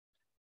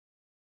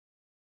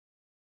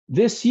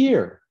 this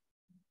year,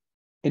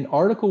 an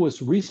article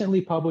was recently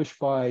published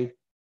by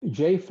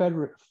Jay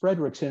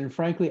Fredrickson, and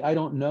frankly, I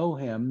don't know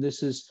him.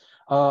 This is,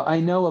 I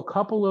know a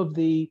couple of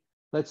I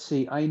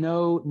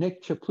know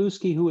Nick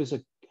Chaplewski, who is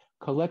a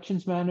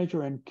collections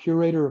manager and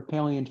curator of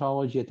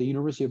paleontology at the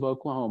University of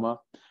Oklahoma,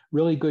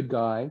 really good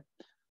guy.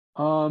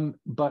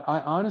 But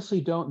I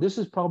honestly don't, this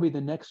is probably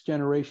the next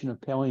generation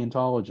of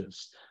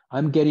paleontologists.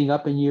 I'm getting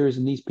up in years,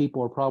 and these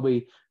people are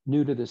probably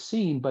new to the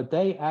scene, but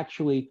they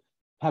actually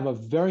have a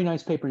very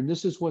nice paper. And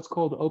this is what's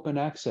called open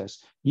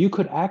access. You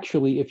could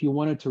actually, if you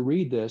wanted to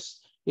read this,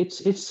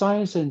 it's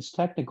science and it's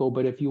technical,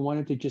 but if you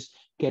wanted to just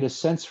get a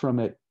sense from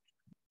it,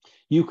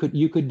 you could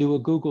do a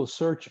Google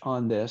search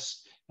on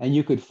this and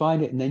you could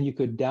find it, and then you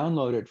could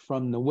download it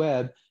from the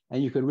web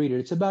and you could read it.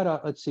 It's about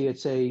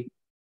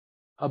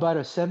about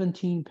a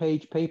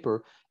 17-page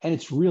paper, and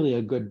it's really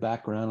a good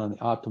background on the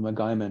Optima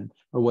guyman,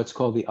 or what's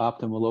called the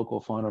Optima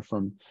local fauna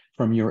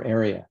from your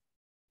area.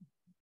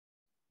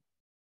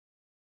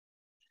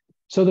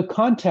 So the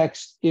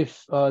context,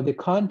 the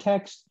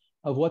context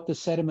of what the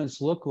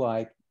sediments look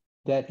like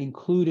that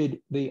included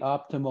the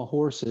Optima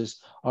horses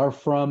are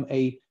from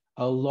a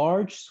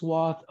large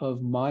swath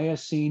of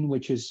Miocene,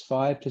 which is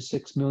 5 to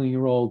 6 million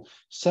year old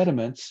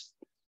sediments,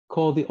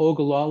 called the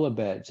Ogallala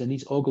beds. And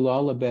these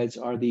Ogallala beds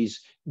are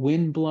these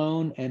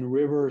wind-blown and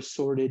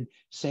river-sorted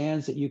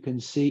sands that you can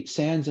see,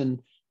 sands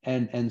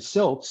and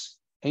silts,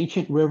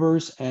 ancient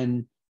rivers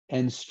and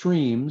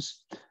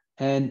streams.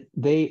 And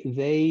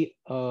they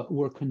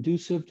were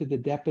conducive to the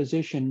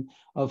deposition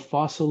of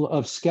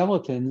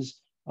skeletons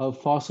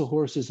of fossil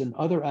horses and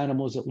other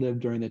animals that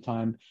lived during the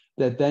time,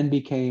 that then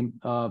became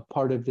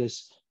part of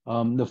this,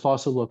 the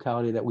fossil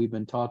locality that we've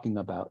been talking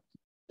about.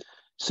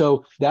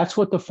 So that's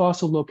what the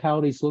fossil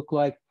localities look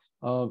like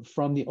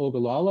from the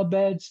Ogallala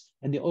beds.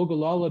 And the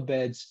Ogallala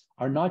beds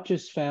are not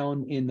just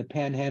found in the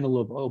panhandle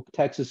of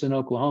Texas and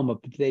Oklahoma,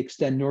 but they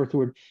extend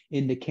northward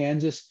into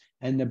Kansas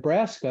and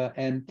Nebraska.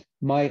 And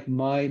my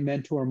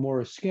mentor,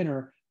 Morris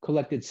Skinner,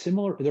 collected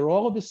similar, they're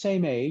all of the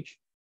same age.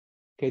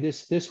 Okay,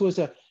 this was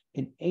an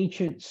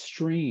ancient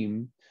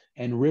stream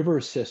and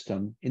river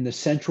system in the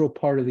central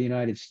part of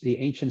the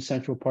ancient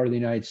central part of the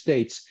United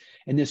States.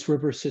 And this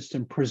river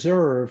system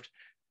preserved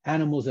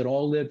animals that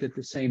all lived at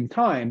the same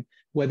time,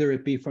 whether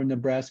it be from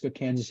Nebraska,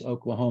 Kansas,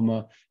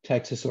 Oklahoma,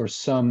 Texas, or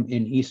some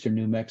in eastern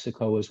New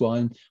Mexico as well,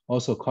 and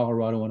also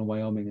Colorado and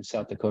Wyoming and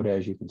South Dakota,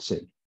 as you can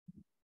see.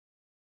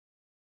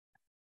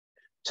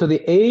 So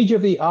the age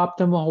of the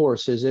Optima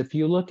horses, if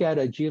you look at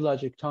a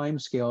geologic time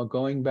scale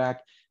going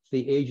back to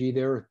the age of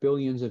the Earth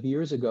billions of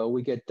years ago,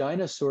 we get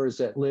dinosaurs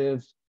that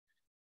lived,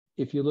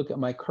 if you look at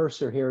my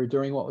cursor here,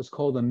 during what was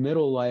called the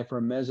middle life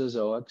or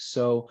Mesozoic.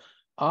 So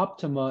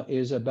Optima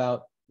is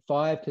about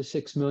 5 to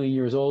 6 million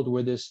years old,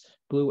 where this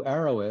blue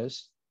arrow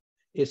is.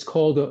 It's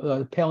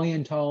called,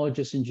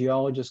 paleontologists and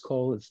geologists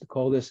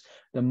call this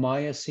the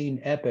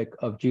Miocene epoch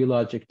of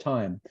geologic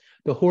time.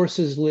 The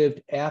horses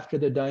lived after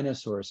the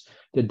dinosaurs.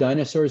 The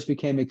dinosaurs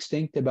became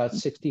extinct about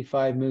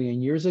 65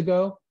 million years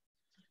ago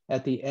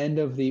at the end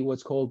of the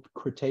what's called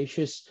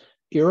Cretaceous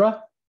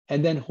era.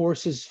 And then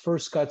horses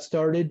first got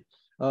started,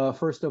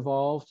 first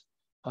evolved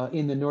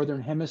in the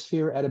Northern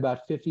Hemisphere at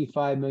about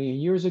 55 million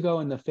years ago.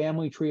 And the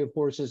family tree of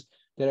horses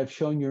that I've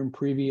shown you in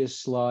previous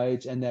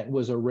slides, and that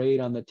was arrayed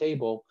on the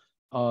table,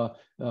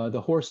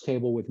 the horse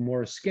table with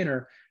Morris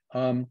Skinner,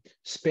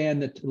 span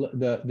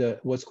the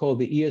what's called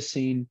the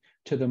Eocene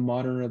to the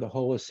modern or the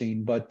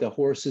Holocene, but the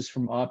horses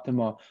from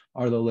Optima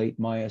are the late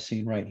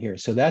Miocene right here.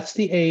 So that's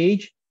the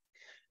age,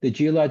 the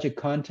geologic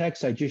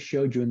context I just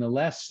showed you in the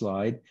last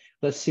slide.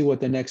 Let's see what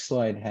the next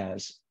slide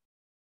has.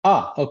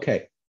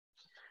 Okay.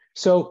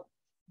 So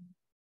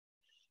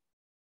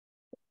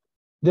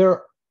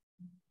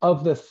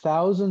of the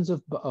thousands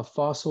of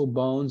fossil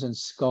bones and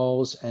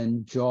skulls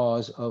and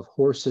jaws of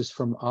horses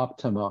from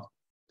Optima,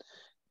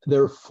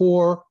 there are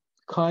 4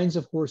 kinds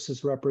of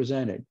horses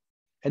represented.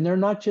 And they're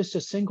not just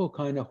a single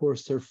kind of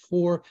horse, they're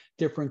 4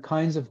 different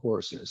kinds of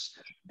horses.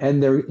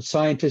 And their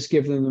scientists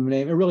give them a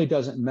name. It really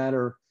doesn't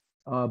matter,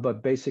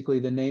 but basically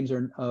the names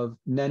are of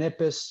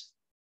Nenippus,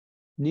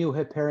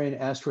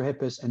 Neohipparion,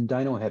 Astrohippus, and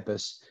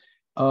Dinohippus.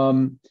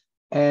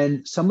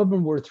 And some of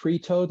them were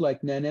 3-toed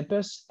like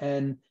Nenippus,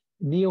 and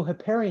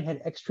Neohipparion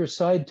had extra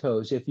side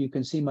toes, if you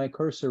can see my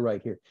cursor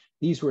right here.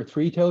 These were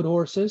 3-toed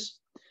horses,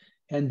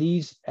 and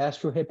these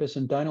Astrohippus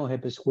and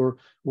Dinohippus were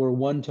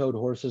 1-toed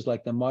horses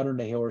like the modern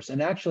day horse.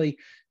 And actually,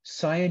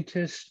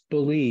 scientists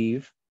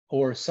believe,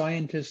 or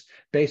scientists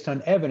based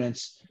on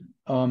evidence,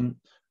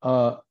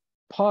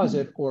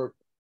 posit or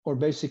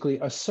basically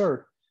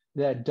assert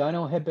that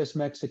Dinohippus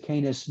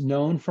mexicanus,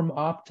 known from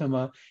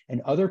Optima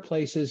and other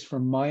places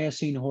from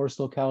Miocene horse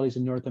localities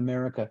in North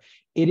America,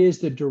 it is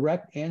the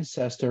direct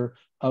ancestor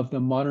of the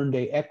modern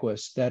day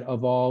equus that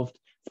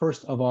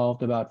first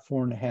evolved about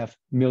 4.5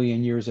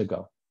 million years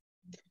ago.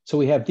 So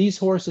we have these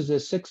horses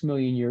as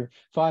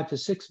 5 to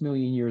 6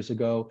 million years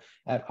ago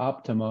at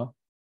Optima,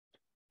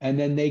 and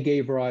then they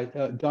gave rise,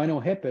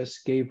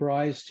 Dinohippus gave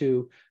rise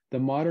to the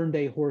modern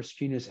day horse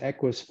genus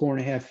Equus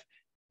 4.5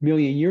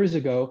 million years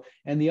ago,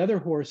 and the other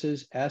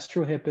horses,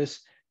 Astrohippus,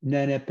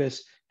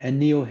 Nenippus,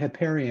 and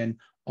Neohipparion,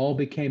 all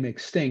became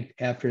extinct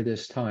after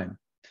this time.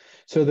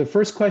 So the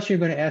first question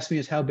you're going to ask me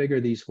is, how big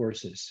are these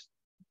horses?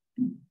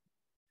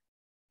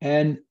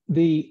 And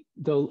the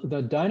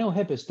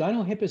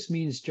Dinohippus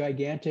means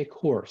gigantic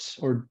horse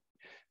or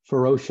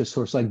ferocious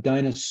horse, like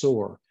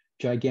dinosaur,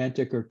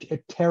 gigantic or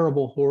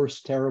terrible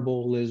horse,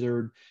 terrible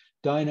lizard,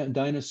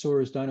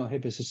 dinosaurs,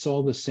 Dinohippus, it's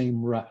all the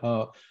same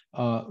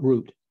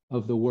root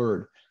of the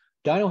word.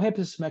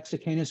 Dinohippus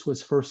mexicanus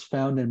was first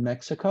found in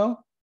Mexico,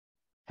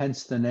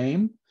 hence the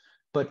name,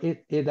 but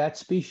that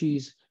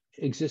species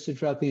existed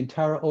throughout the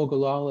entire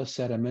Ogallala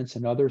sediments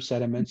and other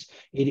sediments.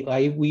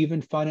 We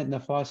even find it in the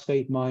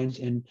phosphate mines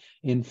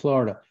in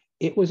Florida.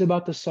 It was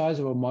about the size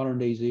of a modern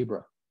day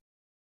zebra.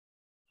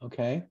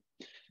 Okay.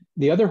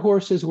 The other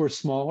horses were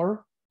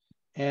smaller,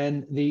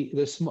 and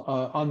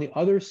on the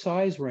other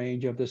size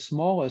range of the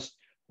smallest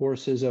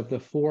horses of the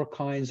 4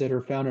 kinds that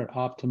are found at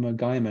Optima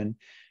guyman,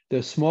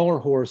 the smaller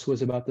horse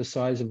was about the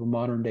size of a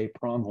modern day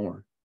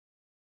pronghorn.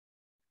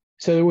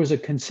 So there was a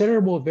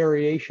considerable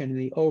variation in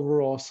the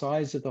overall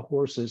size of the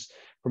horses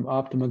from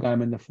Optima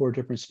guyman, the 4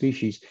 different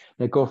species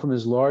that go from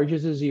as large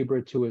as a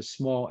zebra to as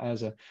small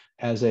as a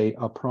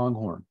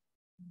pronghorn.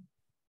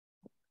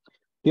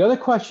 The other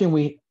question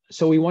we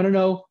want to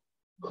know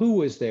who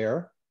was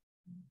there,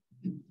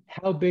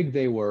 how big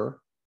they were,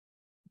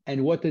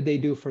 and what did they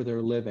do for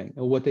their living,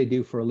 or what they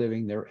do for a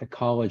living, their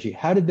ecology.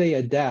 How did they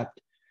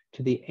adapt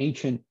to the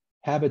ancient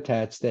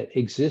habitats that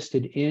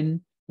existed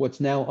in what's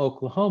now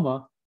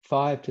Oklahoma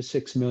 5 to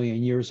 6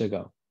 million years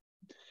ago?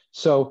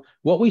 So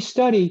what we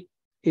study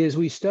is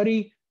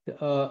within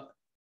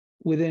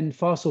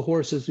fossil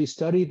horses, we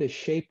study the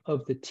shape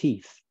of the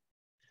teeth.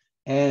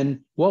 And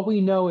what we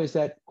know is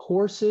that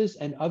horses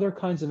and other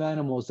kinds of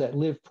animals that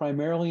live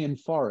primarily in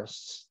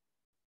forests,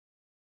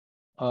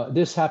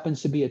 this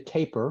happens to be a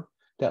tapir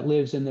that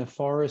lives in the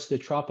forest, the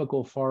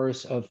tropical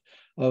forests of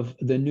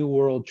the New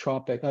World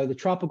the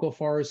tropical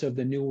forests of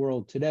the New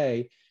World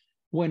today.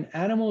 When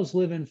animals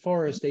live in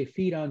forests, they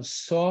feed on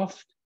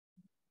soft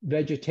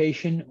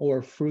vegetation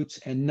or fruits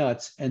and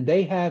nuts, and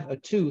they have a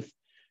tooth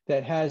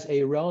that has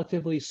a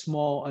relatively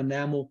small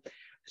enamel.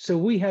 So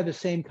we have the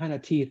same kind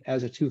of teeth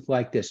as a tooth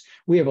like this.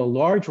 We have a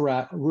large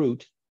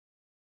root,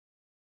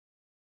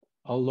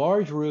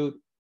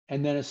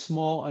 and then a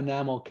small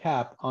enamel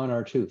cap on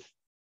our tooth.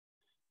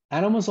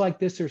 Animals like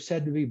this are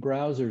said to be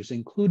browsers,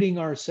 including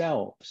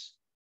ourselves.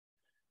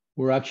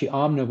 We're actually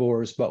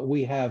omnivores, but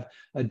we have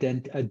a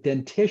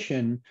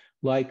dentition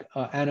like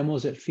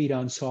animals that feed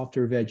on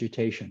softer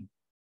vegetation.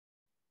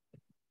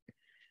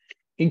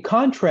 In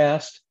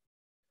contrast,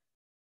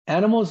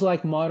 animals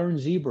like modern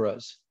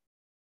zebras,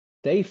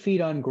 they feed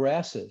on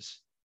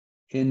grasses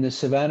in the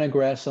savanna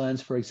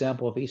grasslands, for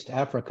example, of East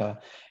Africa,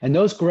 and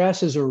those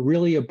grasses are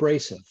really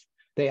abrasive.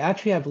 They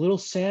actually have little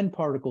sand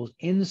particles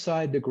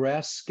inside the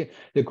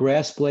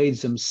grass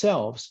blades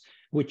themselves,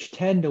 which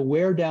tend to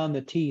wear down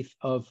the teeth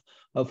of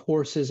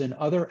horses and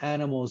other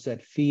animals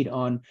that feed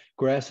on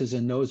grasses,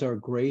 and those are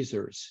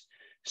grazers.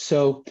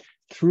 So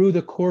through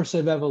the course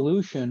of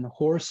evolution,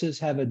 horses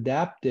have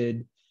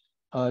adapted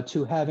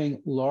to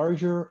having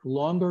longer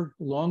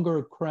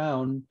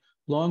crown,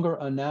 longer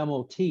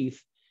enamel teeth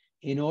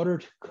in order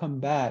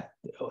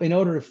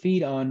to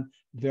feed on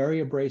very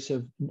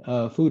abrasive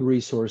food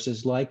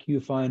resources like you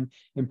find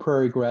in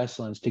prairie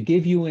grasslands. To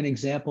give you an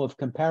example of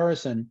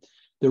comparison,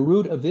 the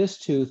root of this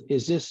tooth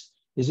is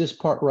this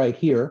part right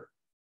here,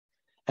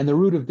 and the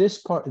root of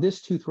this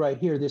tooth right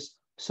here, this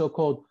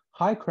so-called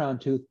high crown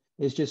tooth,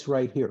 is just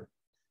right here.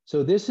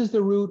 So this is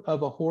the root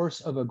of a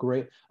horse of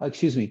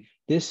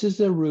this is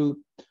the root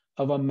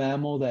of a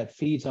mammal that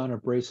feeds on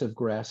abrasive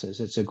grasses.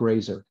 It's a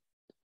grazer.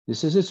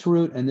 This is its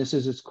root, and this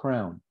is its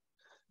crown.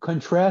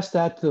 Contrast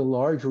that to the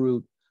large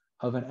root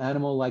of an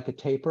animal like a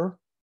tapir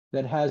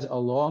that has a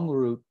long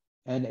root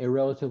and a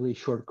relatively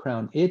short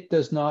crown. It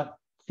does not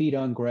feed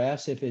on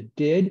grass. If it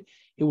did,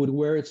 it would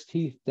wear its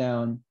teeth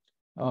down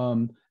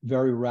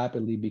very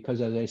rapidly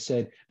because, as I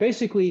said,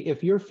 basically,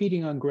 if you're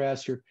feeding on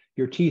grass,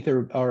 your teeth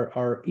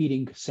are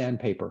eating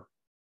sandpaper.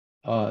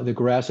 The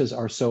grasses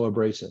are so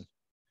abrasive.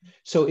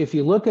 So if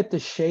you look at the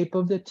shape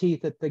of the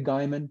teeth at the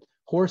guyman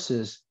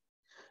horses,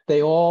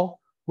 they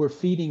all were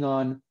feeding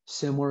on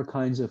similar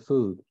kinds of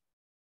food.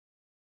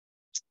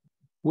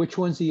 Which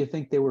ones do you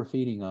think they were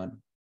feeding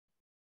on?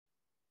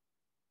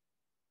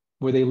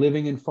 Were they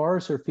living in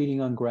forests or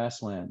feeding on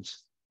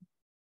grasslands?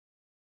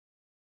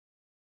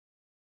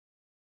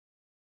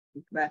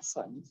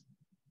 Grasslands.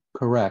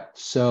 Correct.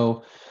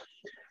 So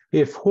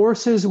if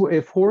horses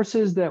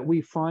that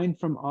we find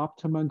from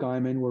Optima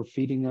guyman were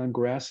feeding on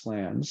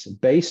grasslands,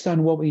 based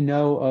on what we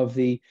know of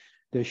the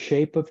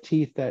shape of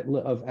teeth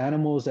of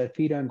animals that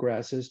feed on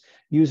grasses,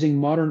 using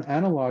modern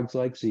analogs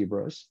like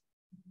zebras,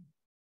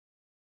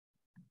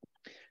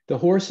 the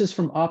horses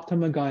from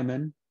Optima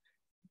guyman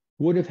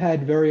would have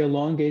had very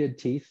elongated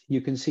teeth. You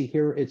can see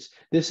here,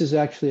 this is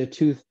actually a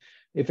tooth.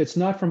 If it's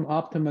not from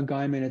Optima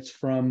guyman, it's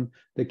from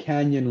the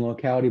Canyon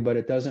locality, but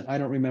I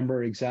don't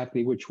remember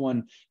exactly which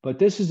one, but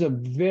this is a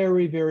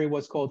very, very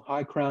what's called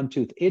high crown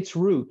tooth. Its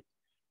root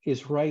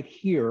is right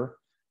here,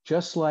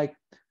 just like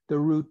the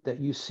root that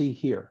you see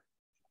here.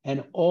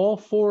 And all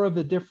four of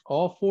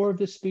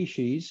the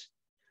species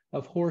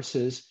of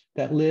horses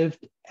that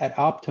lived at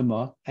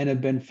Optima and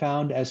have been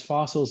found as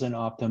fossils in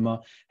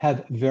Optima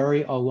have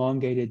very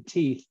elongated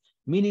teeth,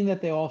 meaning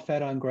that they all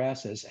fed on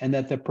grasses, and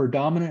that the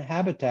predominant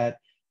habitat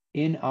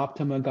in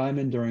Optima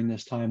Gaiman during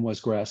this time was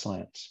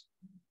grasslands.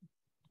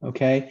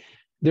 Okay,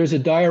 there's a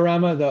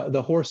diorama,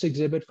 the horse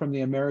exhibit from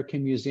the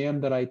American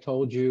Museum that I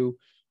told you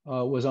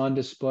was on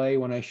display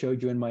when I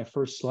showed you in my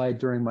first slide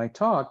during my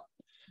talk,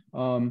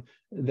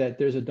 that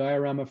there's a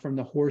diorama from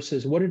the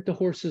horses. What did the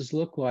horses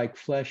look like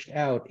fleshed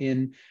out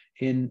in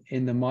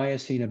the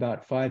Miocene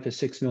about 5 to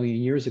 6 million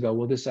years ago?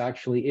 Well, this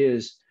actually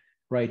is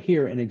right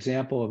here an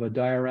example of a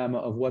diorama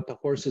of what the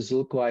horses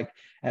look like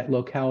at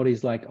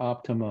localities like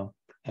Optima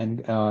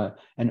and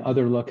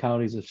other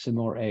localities of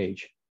similar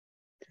age.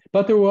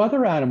 But there were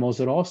other animals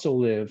that also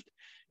lived.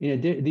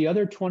 The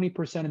other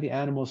 20% of the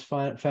animals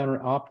found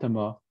at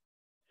Optima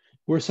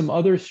were some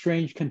other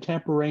strange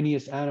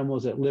contemporaneous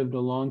animals that lived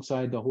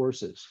alongside the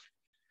horses.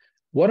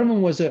 One of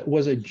them was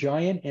a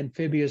giant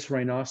amphibious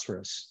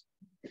rhinoceros.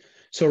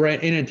 So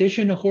in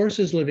addition to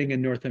horses living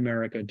in North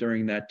America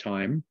during that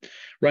time,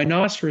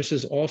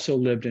 rhinoceroses also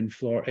lived in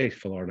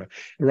Florida.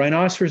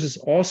 Rhinoceroses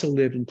also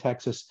lived in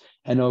Texas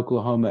and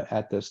Oklahoma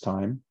at this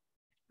time,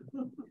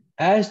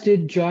 as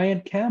did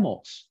giant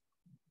camels,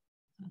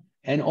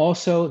 and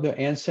also the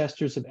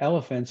ancestors of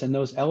elephants. And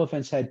those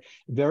elephants had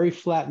very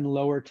flattened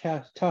lower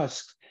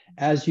tusks,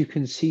 as you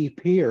can see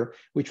here,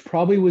 which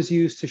probably was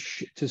used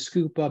to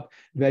scoop up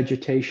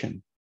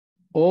vegetation.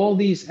 All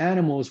these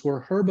animals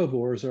were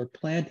herbivores or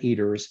plant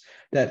eaters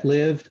that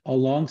lived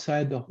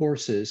alongside the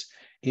horses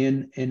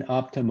in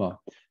Optima.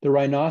 The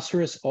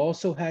rhinoceros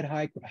also had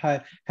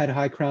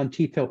high crown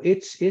teeth, though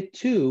it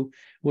too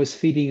was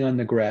feeding on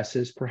the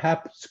grasses,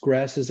 perhaps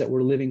grasses that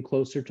were living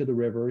closer to the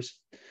rivers.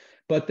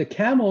 But the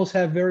camels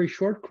have very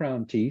short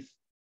crown teeth,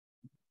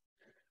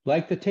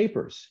 like the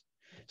tapirs.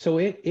 So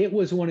it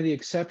was one of the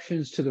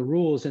exceptions to the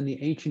rules in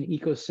the ancient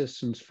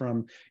ecosystems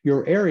from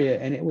your area,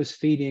 and it was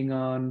feeding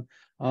on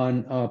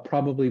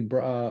probably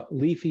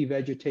leafy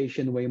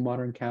vegetation the way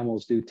modern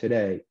camels do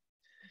today.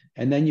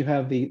 And then you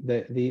have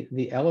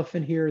the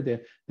elephant here,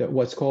 the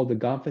what's called the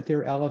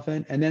Gomphothere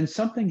elephant, and then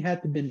something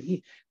had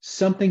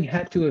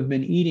to have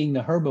been eating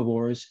the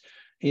herbivores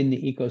in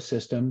the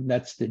ecosystem.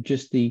 That's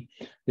just the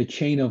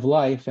chain of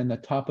life and the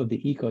top of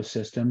the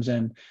ecosystems.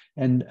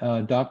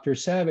 And Dr.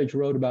 Savage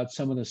wrote about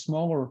some of the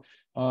smaller,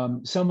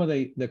 some of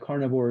the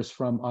carnivores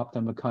from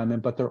Optima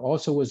Gaiman, but there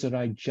also was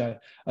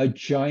a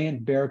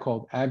giant bear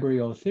called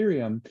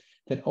Agriotherium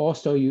that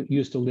also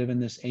used to live in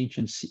this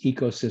ancient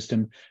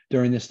ecosystem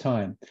during this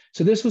time.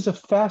 So this was a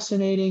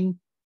fascinating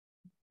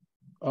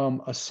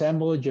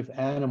assemblage of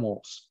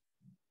animals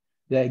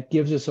that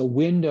gives us a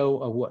window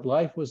of what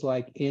life was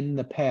like in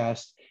the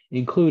past,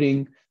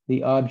 including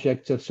the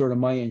objects of sort of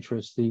my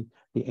interest, the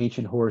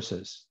ancient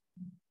horses.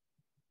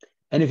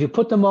 And if you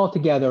put them all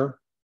together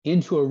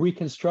into a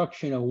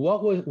reconstruction of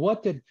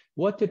what did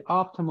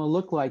Optima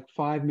look like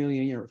 5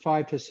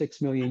 to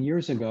 6 million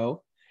years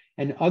ago,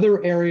 and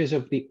other areas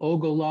of the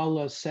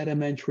Ogallala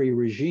sedimentary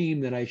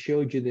regime that I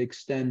showed you that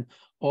extend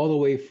all the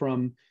way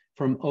from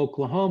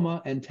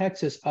Oklahoma and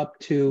Texas up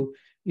to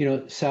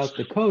South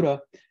Dakota.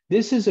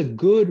 This is a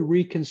good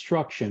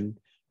reconstruction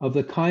of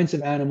the kinds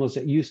of animals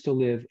that used to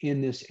live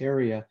in this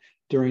area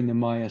during the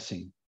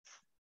Miocene.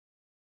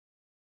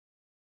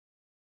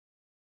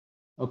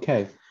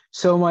 Okay,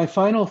 so my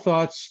final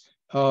thoughts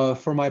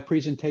for my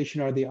presentation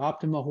are the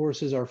Optima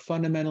horses are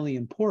fundamentally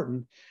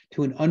important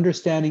to an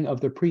understanding of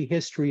the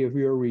prehistory of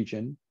your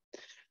region.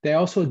 They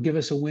also give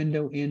us a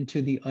window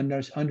into the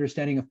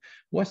understanding of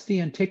what's the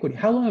antiquity.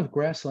 How long have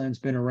grasslands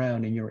been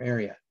around in your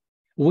area?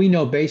 We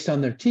know based on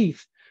their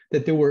teeth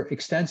that there were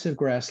extensive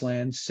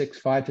grasslands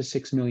 5 to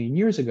 6 million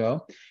years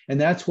ago, and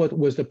that's what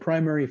was the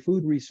primary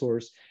food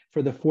resource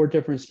for the 4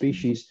 different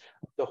species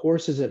of the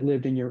horses that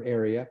lived in your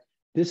area.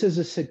 This is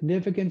a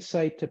significant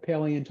site to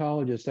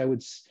paleontologists.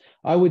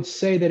 I would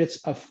say that it's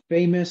a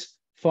famous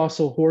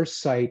fossil horse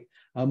site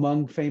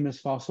among famous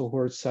fossil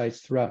horse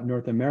sites throughout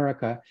North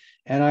America,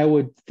 and I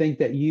would think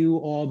that you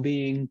all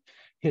being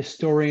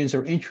historians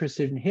or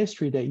interested in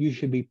history, that you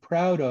should be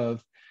proud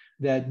of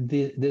that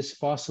this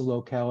fossil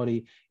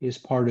locality is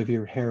part of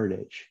your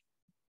heritage.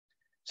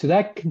 So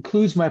that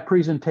concludes my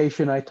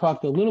presentation. I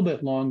talked a little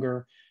bit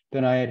longer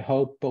than I had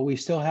hoped, but we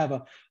still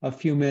have a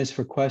few minutes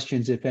for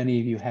questions if any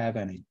of you have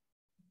any.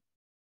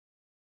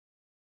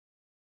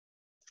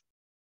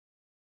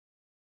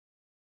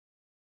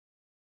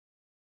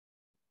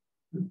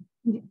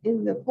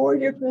 In the 4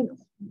 different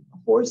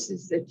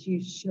horses that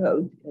you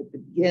showed at the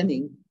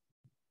beginning,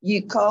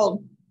 you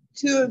called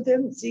 2 of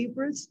them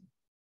zebras?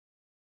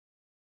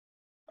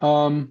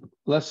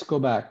 Let's go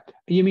back.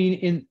 You mean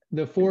in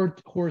the 4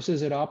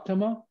 horses at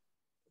Optima?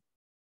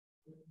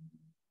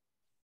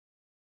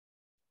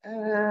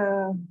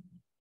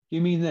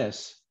 You mean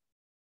this?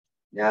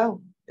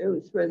 No, it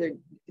was further.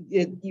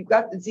 You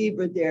got the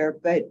zebra there,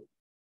 but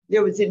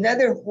there was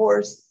another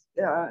horse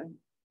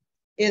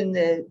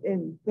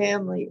in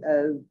family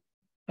of.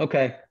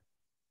 Okay.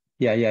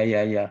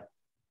 Yeah.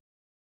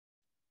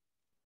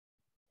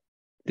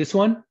 This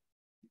one?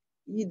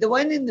 The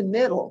one in the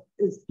middle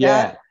is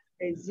Yeah. that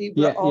a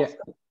zebra also?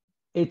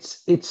 Yeah.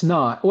 It's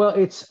not. Well,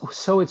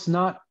 it's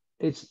not.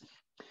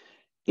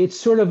 It's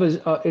sort of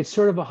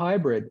a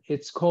hybrid.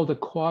 It's called a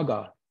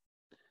quagga.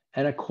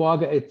 And a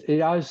quagga,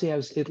 it obviously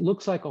it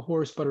looks like a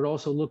horse, but it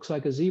also looks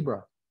like a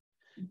zebra.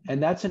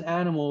 And that's an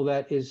animal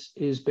that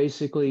is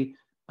basically,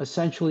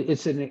 essentially,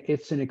 it's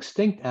an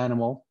extinct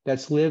animal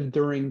that's lived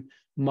during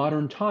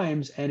modern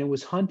times, and it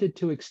was hunted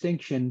to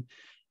extinction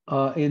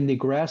in the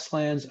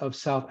grasslands of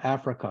South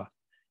Africa.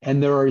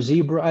 And there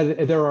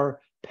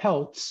are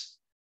pelts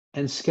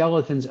and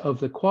skeletons of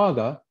the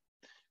quagga,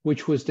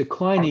 which was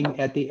declining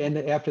at the end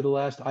after the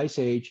last ice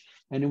age,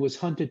 and it was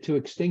hunted to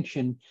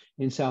extinction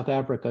in South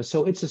Africa.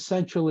 So it's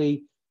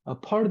essentially a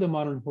part of the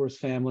modern horse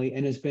family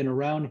and has been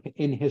around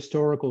in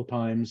historical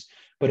times,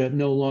 but it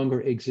no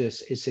longer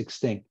exists. It's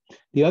extinct.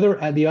 The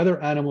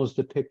other animals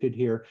depicted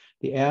here,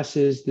 the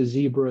asses, the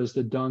zebras,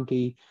 the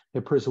donkey,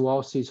 the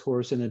Przewalski's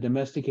horse, and the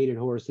domesticated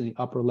horse in the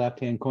upper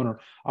left-hand corner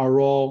are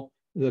all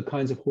the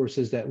kinds of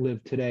horses that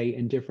live today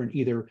in different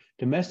either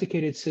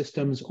domesticated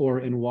systems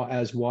or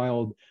as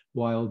wild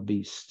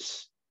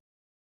beasts.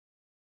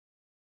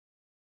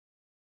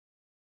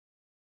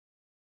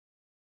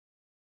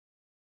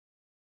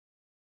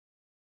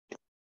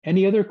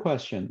 Any other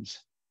questions?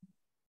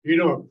 You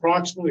know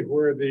approximately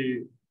where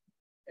the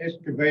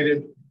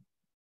excavated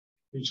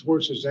these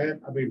horses at?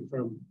 I mean,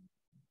 from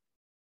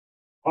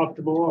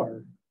Optima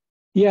or?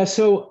 Yeah,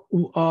 so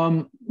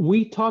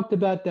we talked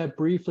about that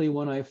briefly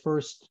when I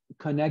first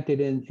connected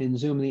in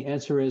Zoom. The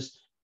answer is,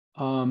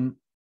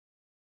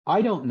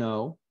 I don't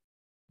know,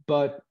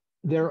 but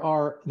there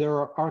are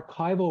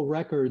archival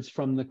records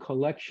from the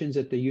collections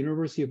at the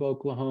University of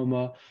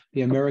Oklahoma,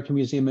 the American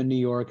Museum in New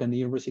York, and the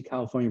University of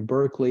California,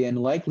 Berkeley,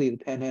 and likely the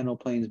Panhandle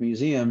Plains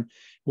Museum,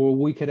 where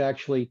we could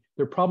actually,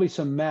 there are probably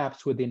some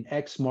maps with an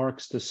X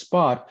marks the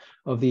spot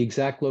of the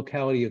exact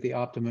locality of the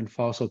Optima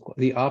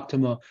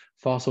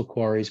fossil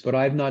quarries. But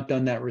I've not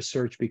done that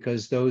research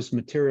because those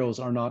materials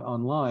are not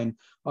online.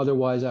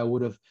 Otherwise, I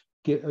would have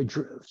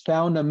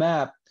found a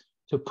map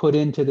to put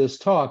into this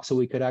talk so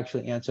we could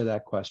actually answer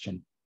that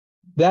question.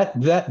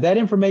 That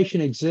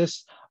information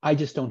exists. I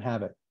just don't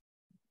have it.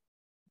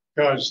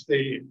 Because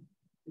the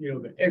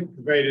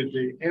excavated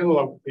the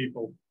antelope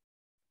people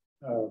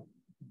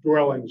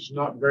dwellings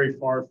not very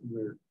far from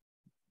there.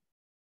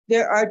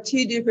 There are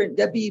two different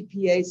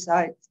WPA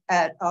sites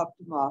at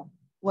Optima.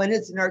 One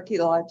is an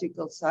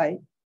archaeological site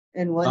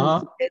and one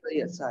is a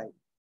paleo site.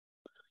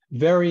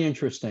 Very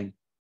interesting.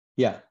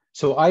 Yeah.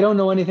 So I don't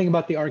know anything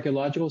about the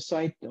archaeological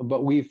site,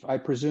 but I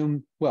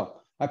presume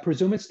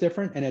it's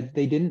different, and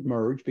they didn't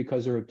merge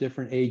because they're of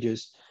different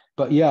ages.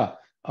 But yeah,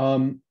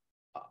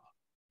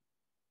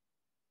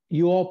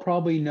 you all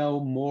probably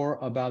know more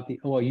about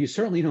you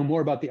certainly know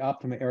more about the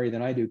Optima area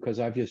than I do because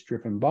I've just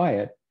driven by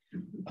it.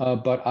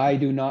 But I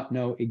do not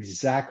know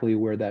exactly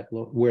where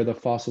the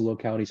fossil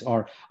localities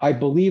are. I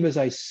believe, as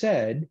I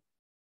said,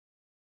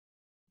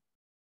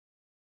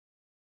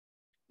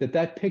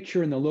 that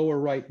picture in the lower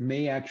right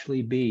may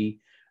actually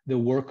be the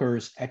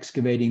workers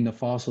excavating the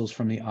fossils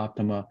from the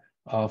Optima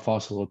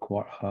fossil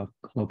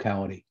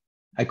locality.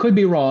 I could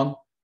be wrong,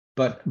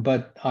 but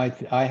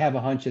I have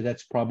a hunch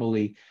that's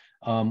probably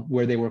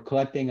where they were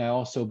collecting. I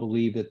also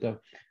believe that the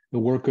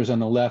workers on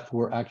the left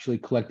were actually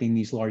collecting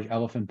these large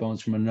elephant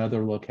bones from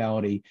another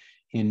locality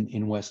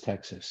in West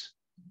Texas.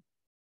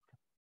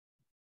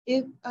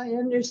 If I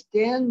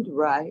understand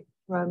right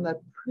from a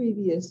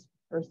previous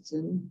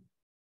person,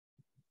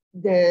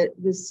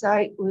 the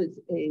site was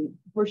a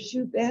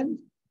horseshoe bend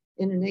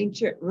in an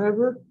ancient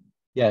river.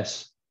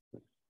 Yes.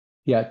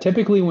 Yeah.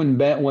 Typically,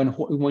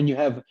 when you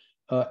have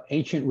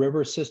ancient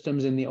river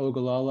systems in the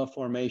Ogallala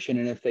Formation,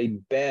 and if they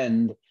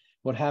bend,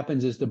 what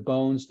happens is the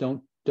bones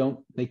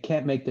they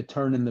can't make the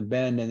turn in the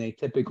bend, and they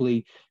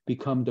typically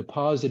become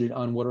deposited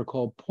on what are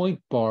called point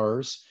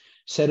bars,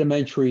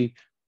 sediments,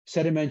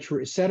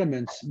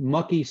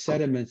 mucky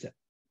sediments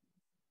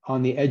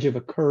on the edge of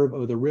a curve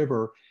of the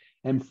river.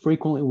 And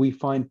frequently we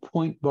find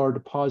point bar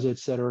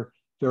deposits that are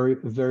very,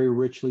 very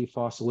richly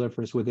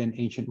fossiliferous within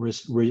ancient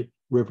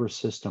river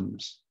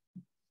systems.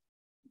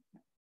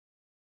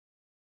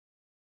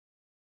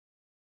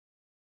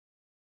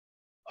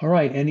 All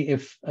right,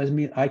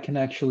 I can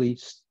actually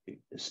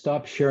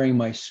stop sharing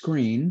my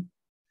screen,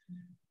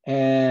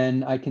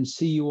 and I can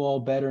see you all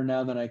better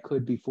now than I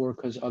could before,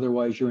 because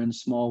otherwise you're in a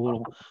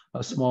small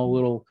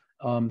little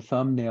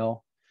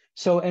thumbnail.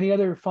 So any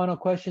other final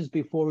questions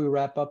before we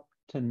wrap up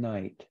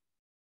tonight?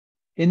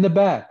 In the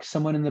back,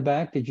 someone in the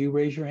back, did you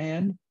raise your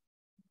hand?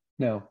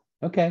 No.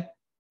 Okay.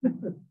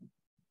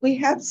 We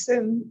have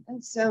some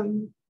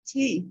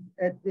teeth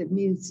at the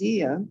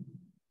museum.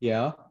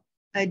 Yeah.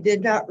 I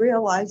did not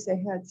realize they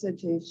had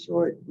such a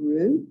short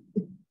root.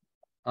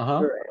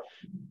 Uh-huh.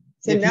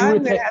 So now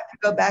I'm going to have to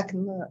go back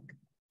and look.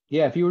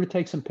 Yeah, if you were to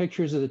take some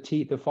pictures of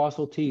the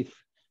fossil teeth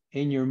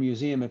in your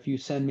museum, if you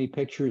send me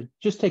pictures,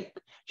 just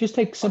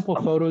take simple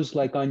photos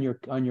like on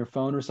your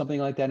phone or something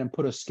like that, and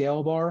put a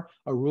scale bar,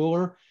 a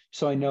ruler,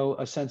 so I know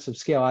a sense of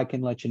scale. I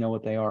can let you know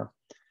what they are,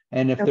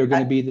 and if they're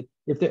going to be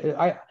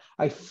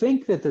I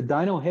think that the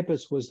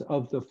Dinohippus was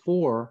of the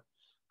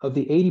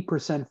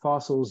 80%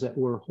 fossils that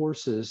were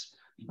horses.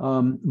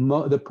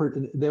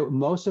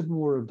 Most of them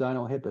were of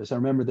Dinohippus. I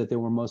remember that they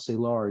were mostly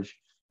large,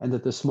 and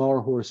that the smaller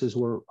horses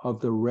were of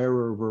the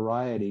rarer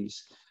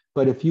varieties.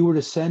 But if you were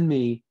to send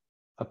me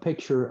a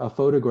picture, a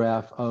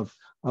photograph of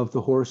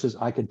the horses,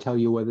 I could tell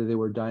you whether they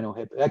were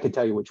Dinohippus. I could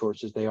tell you which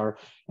horses they are,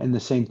 and the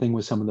same thing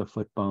with some of the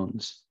foot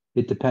bones.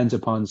 It depends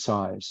upon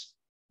size.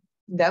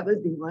 That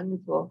would be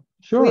wonderful.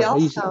 Sure. We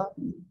also,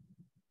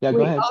 yeah,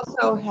 go ahead.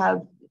 also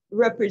have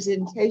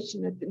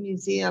representation at the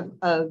museum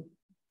of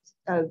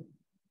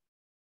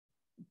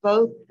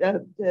both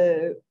of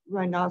the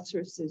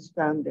rhinoceroses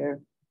found there.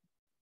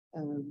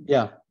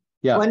 Yeah.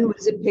 One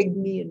was a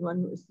pygmy and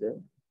one was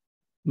the.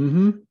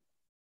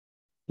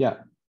 Yeah.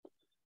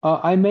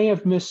 I may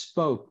have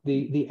misspoke.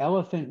 The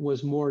elephant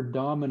was more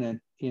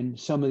dominant in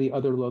some of the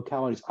other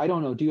localities. I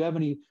don't know. Do you have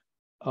any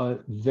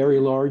very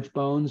large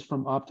bones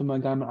from Optima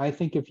guyman? I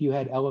think if you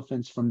had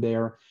elephants from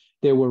there,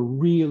 they were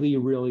really,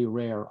 really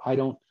rare. I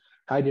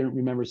didn't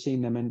remember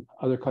seeing them in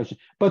other countries,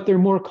 but they're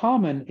more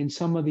common in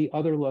some of the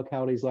other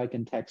localities, like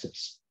in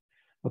Texas.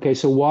 Okay,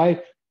 so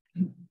why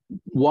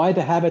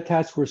the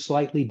habitats were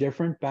slightly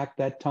different back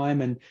that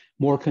time and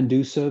more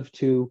conducive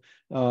to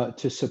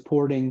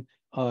supporting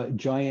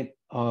giant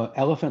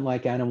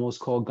elephant-like animals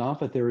called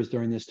gomphotheres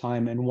during this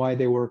time, and why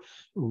they were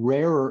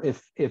rarer,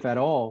 if at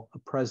all,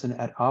 present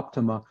at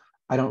Optima,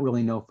 I don't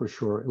really know for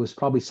sure. It was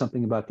probably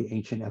something about the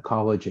ancient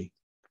ecology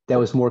that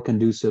was more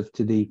conducive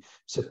to the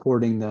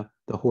supporting the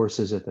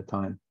horses at the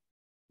time.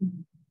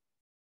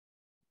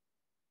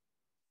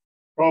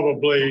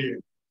 Probably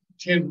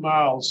 10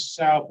 miles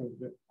south of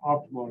the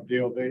Optima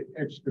deal, they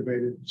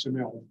excavated some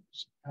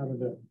elephants out of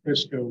the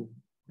Frisco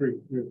Creek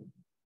River.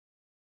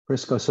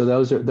 Frisco, so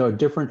those are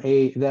different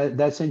age.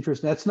 That's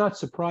interesting. That's not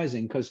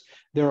surprising, because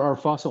there are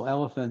fossil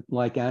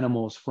elephant-like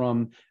animals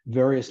from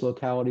various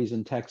localities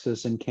in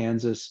Texas and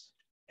Kansas,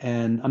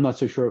 and I'm not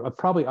so sure.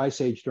 Probably Ice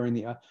Age during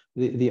the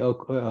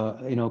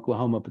in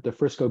Oklahoma, but the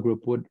Frisco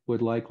group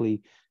would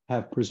likely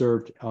have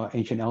preserved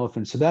ancient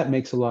elephants. So that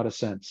makes a lot of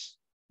sense.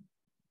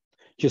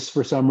 Just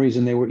for some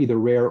reason, they were either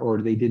rare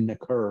or they didn't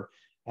occur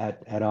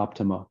at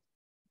Optima.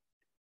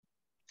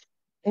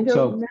 I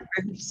don't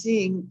remember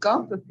seeing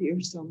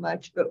gomphotheres so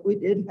much, but we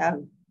did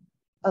have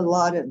a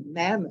lot of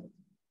mammoth.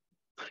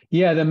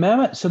 Yeah, the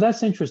mammoth. So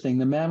that's interesting.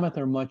 The mammoth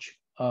are much.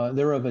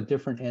 They're of a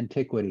different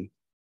antiquity.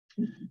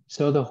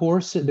 So the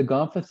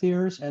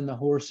gomphotheres and the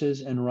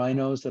horses and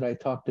rhinos that I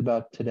talked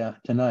about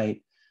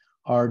tonight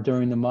are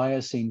during the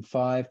Miocene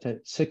 5 to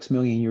 6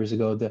 million years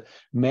ago. The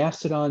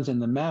mastodons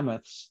and the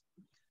mammoths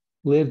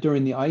lived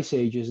during the ice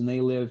ages, and they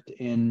lived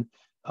in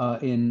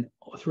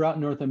throughout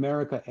North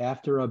America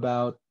after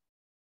about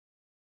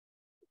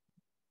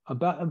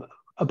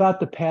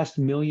the past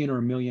million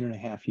or 1.5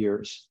 million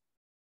years.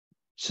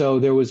 So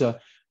there was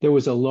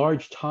a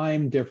large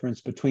time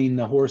difference between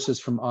the horses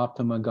from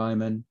Optima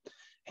guyman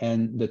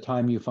and the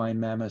time you find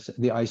mammoths,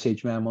 the Ice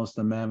Age mammals,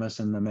 the mammoths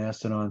and the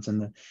mastodons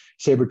and the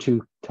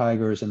saber-toothed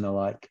tigers and the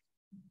like.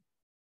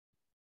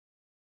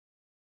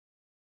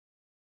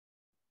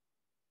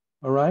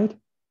 All right.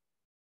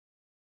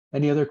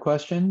 Any other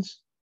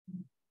questions?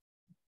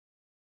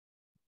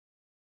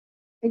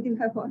 I do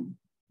have one.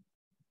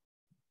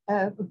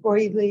 Before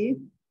you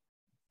leave,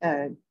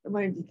 I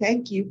wanted to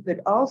thank you, but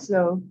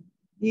also,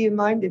 do you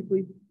mind if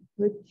we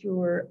put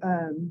your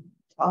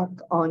talk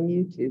on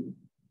YouTube?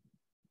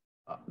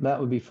 That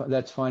would be fun.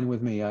 That's fine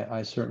with me.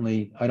 I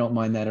certainly don't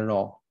mind that at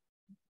all.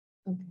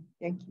 Okay,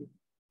 thank you.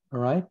 All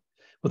right.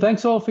 Well,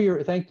 thanks all for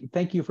your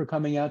thank you for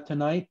coming out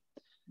tonight.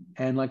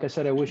 And like I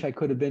said, I wish I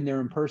could have been there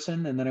in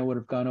person, and then I would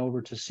have gone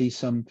over to see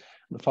some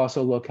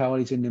fossil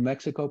localities in New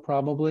Mexico,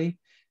 probably,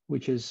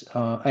 which is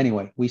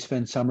anyway, we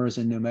spend summers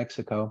in New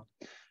Mexico.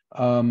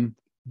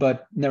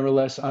 But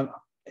nevertheless,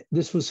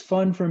 this was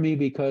fun for me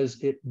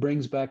because it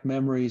brings back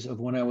memories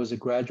of when I was a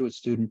graduate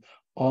student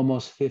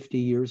almost 50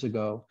 years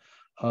ago,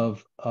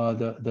 of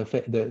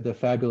the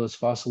fabulous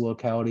fossil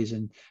localities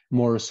in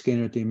Morris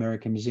Skinner at the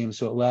American Museum.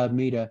 So it allowed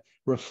me to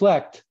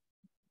reflect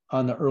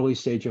on the early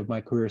stage of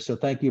my career. So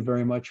thank you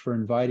very much for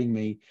inviting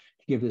me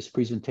to give this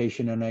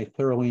presentation. And I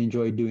thoroughly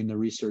enjoyed doing the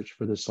research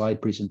for the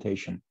slide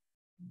presentation.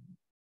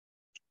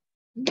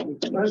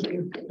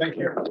 Thank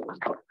you.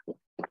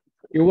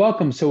 You're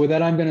welcome. So with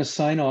that, I'm going to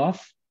sign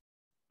off.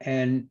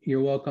 And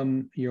you're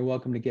welcome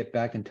to get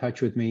back in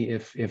touch with me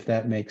if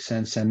that makes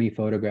sense. Send me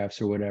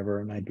photographs or whatever,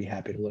 and I'd be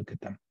happy to look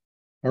at them.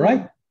 All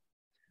right.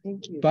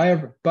 Thank you. Bye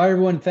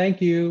everyone. Thank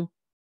you.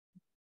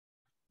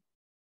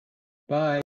 Bye.